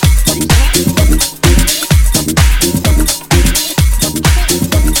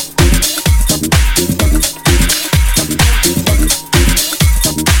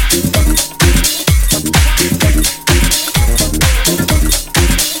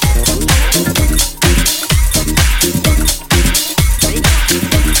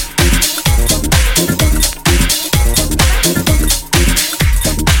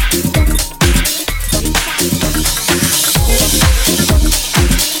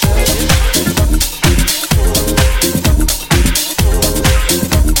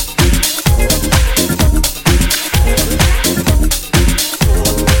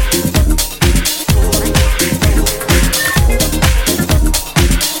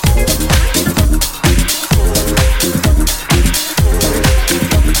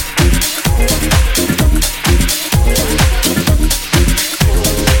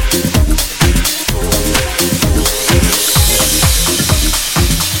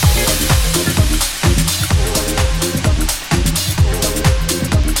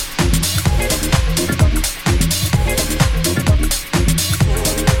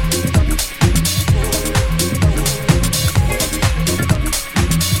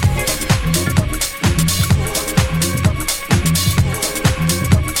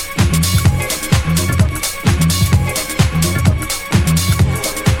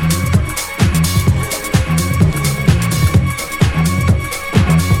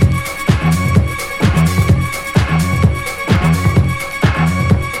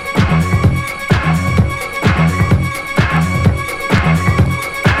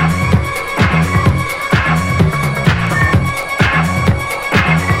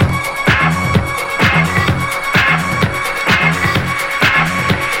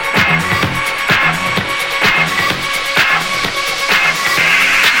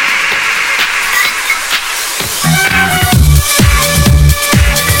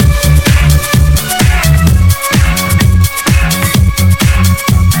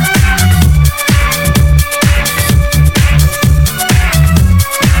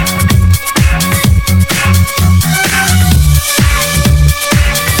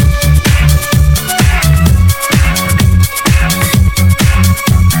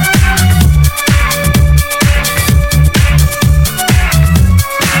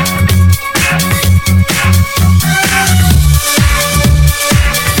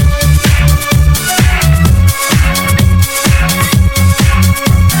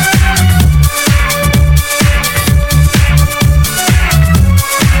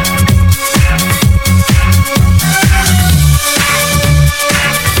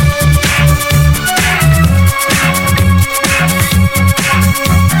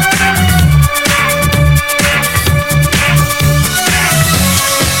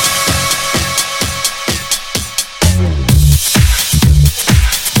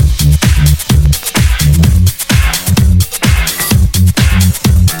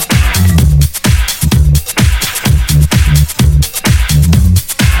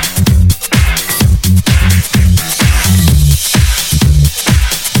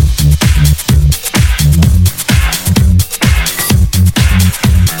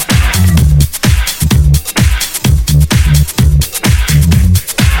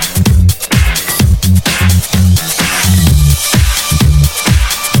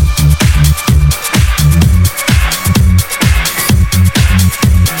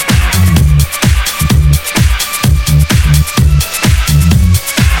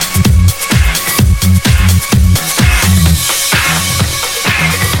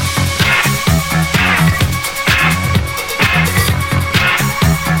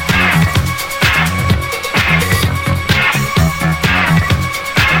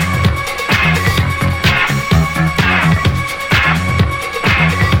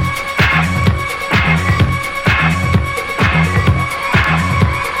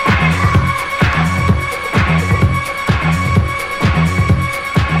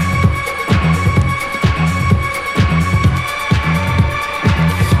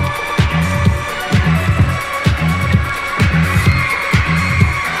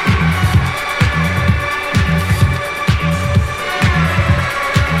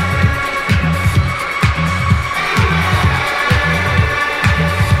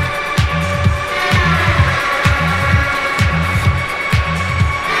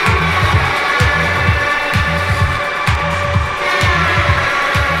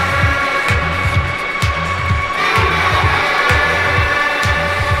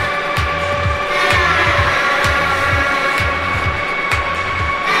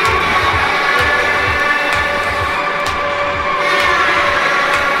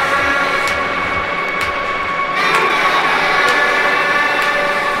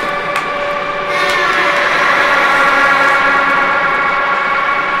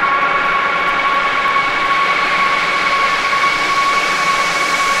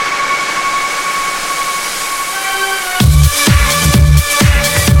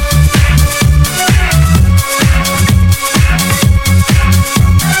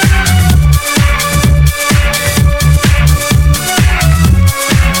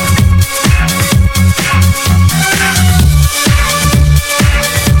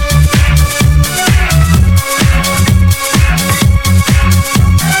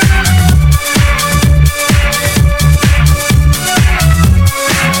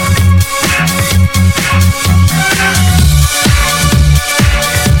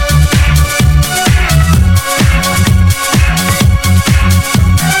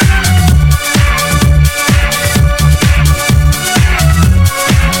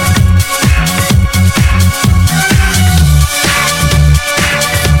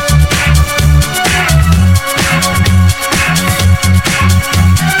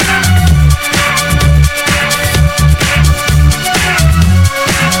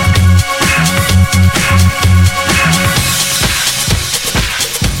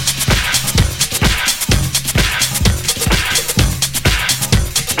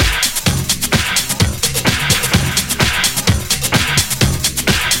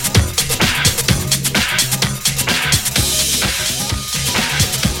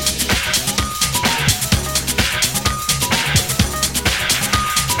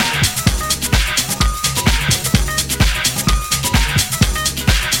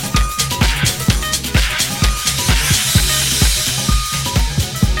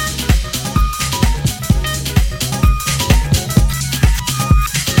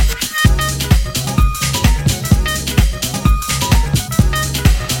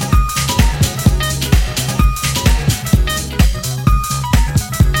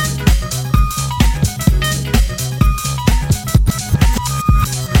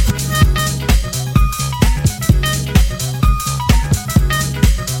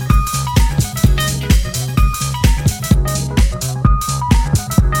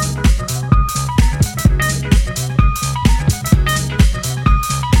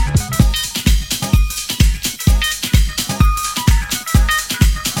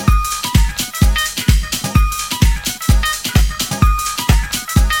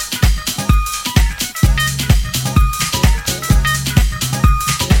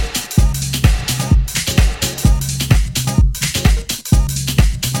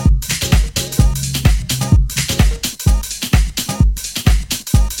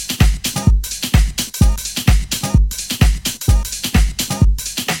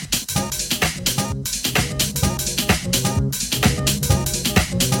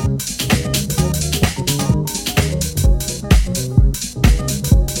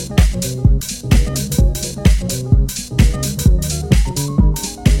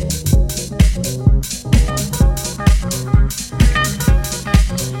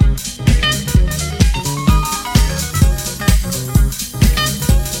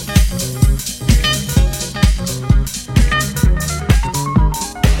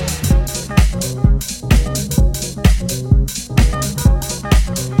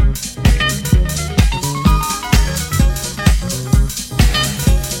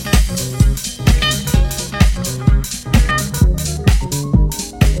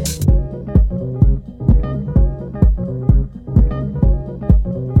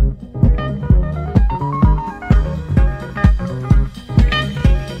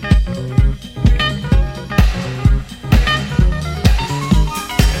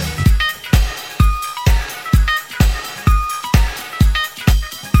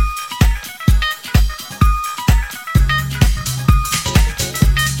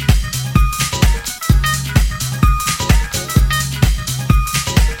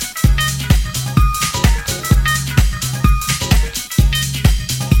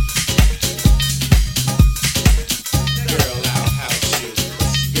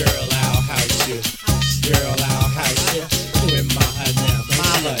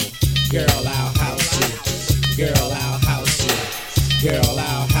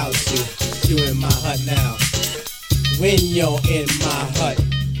 my hut now. When you're in my hut,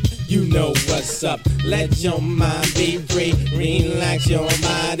 you know what's up. Let your mind be free. Relax your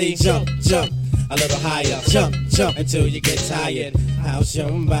body. Jump, jump a little higher. Jump, jump until you get tired. House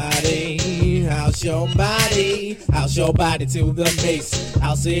your body. House your body. House your body to the bass.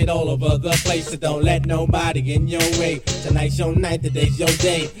 I'll see it all over the place. So don't let nobody in your way. Tonight's your night. Today's your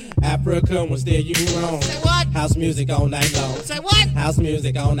day. Africa will steer you wrong. Say what? House music all night long. Say what? House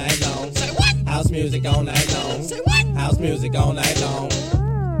music all night long. Say what? House music all night long. Say what? House music all night long.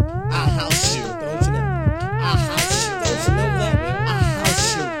 I house you, don't you know? I house you, don't you know that? I house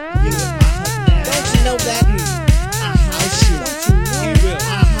you, you in my hut now. Don't you know that? I house you, don't you know? You will.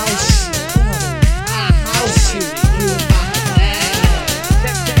 I house you, I house you, you in my hut now.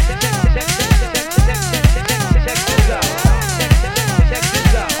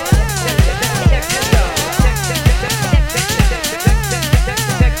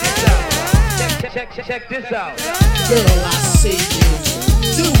 Check this out. Girl, I see you.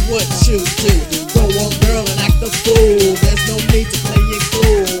 Do what you do. Go on, girl, and act a fool. There's no need to play it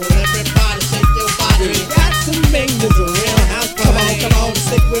cool. Everybody shake your body. We got to make this a real house party. Come on,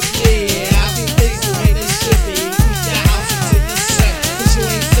 stick with me. I do things the way they should be. Keep your house until you set, 'cause you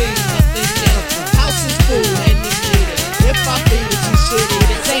ain't seen nothing else. House is cool and you need it. If I feed it, you should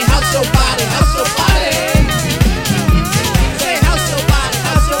eat it. Say house your body, house your body. Say house your body,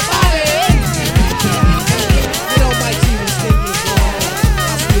 house your body. You know my team is thinking wrong.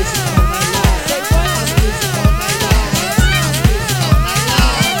 House music all night long. Say what? House music all night long. House music all night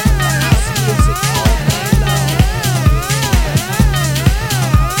long. House music all night long.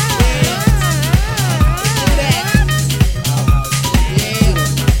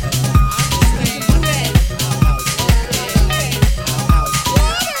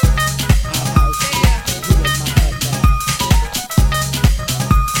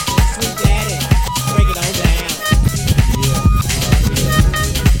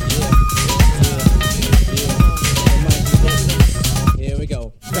 Here we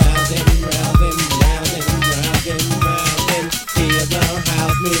go. Round and round and round and round and round and feel the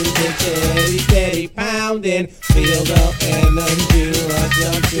house music steady, steady pounding. Feel the energy rush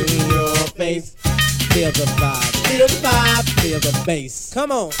up to your face. Feel the vibe, feel the vibe, feel the bass.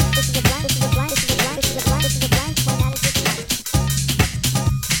 Come on. This is a blind, this is a blind, this is a blind, this is a blind, this is a blind.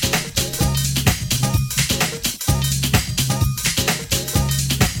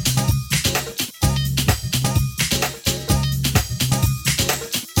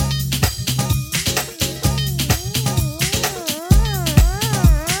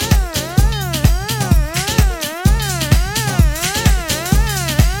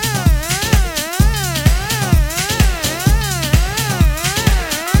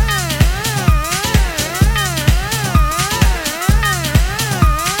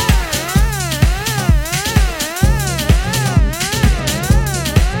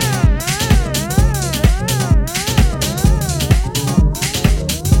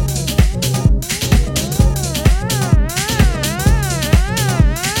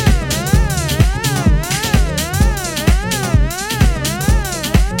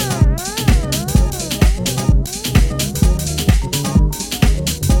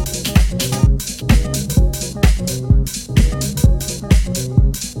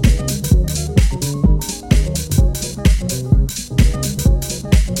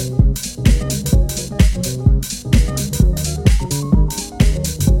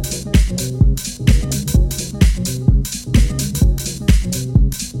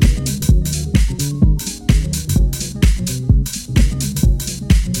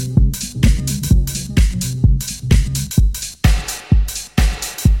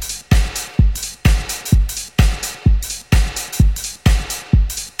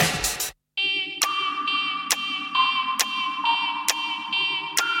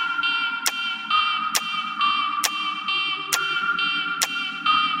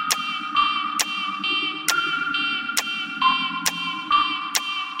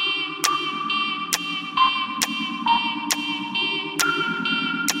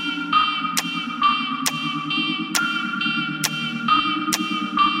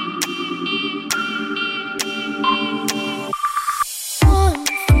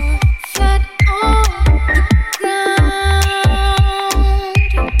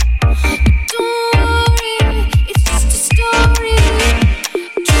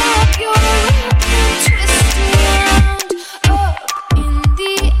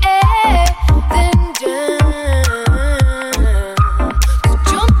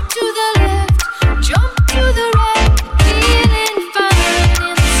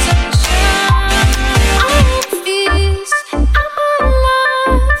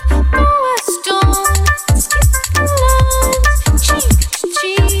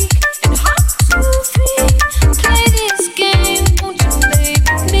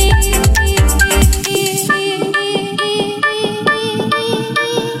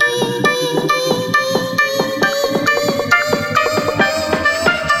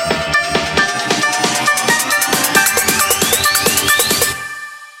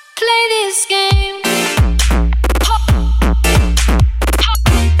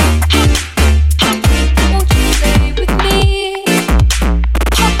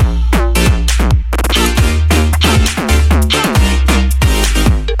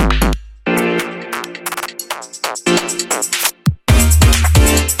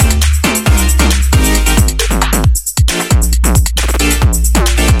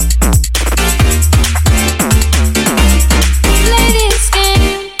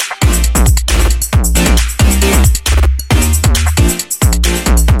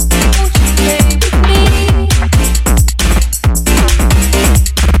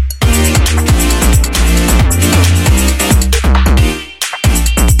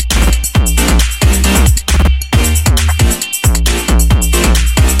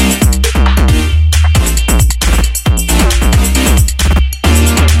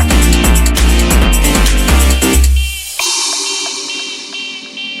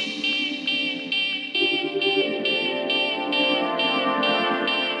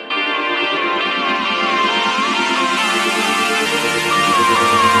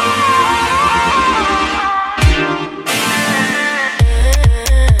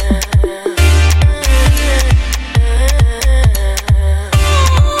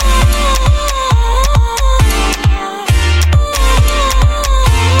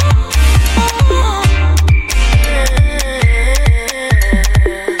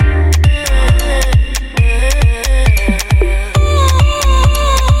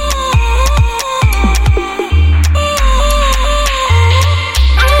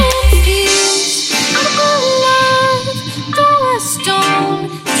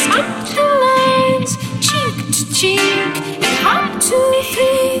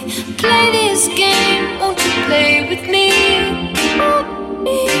 play this game? Won't you play with me?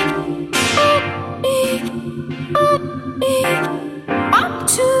 Up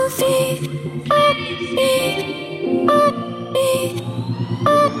to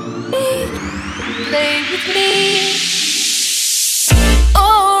play with me.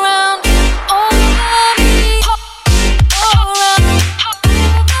 All around, all around me. All around, all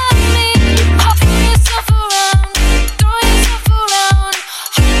around me. Throw yourself around, throw yourself around.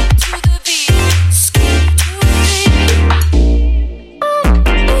 To the beat, skip to the beat.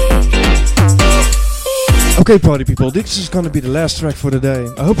 Okay, party people, this is gonna be the last track for the day.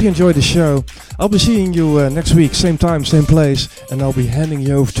 I hope you enjoyed the show. I'll be seeing you next week, same time, same place, and I'll be handing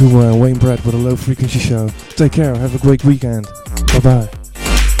you over to Wayne Brett with a low frequency show. Take care, have a great weekend. Bye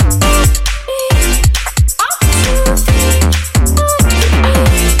bye.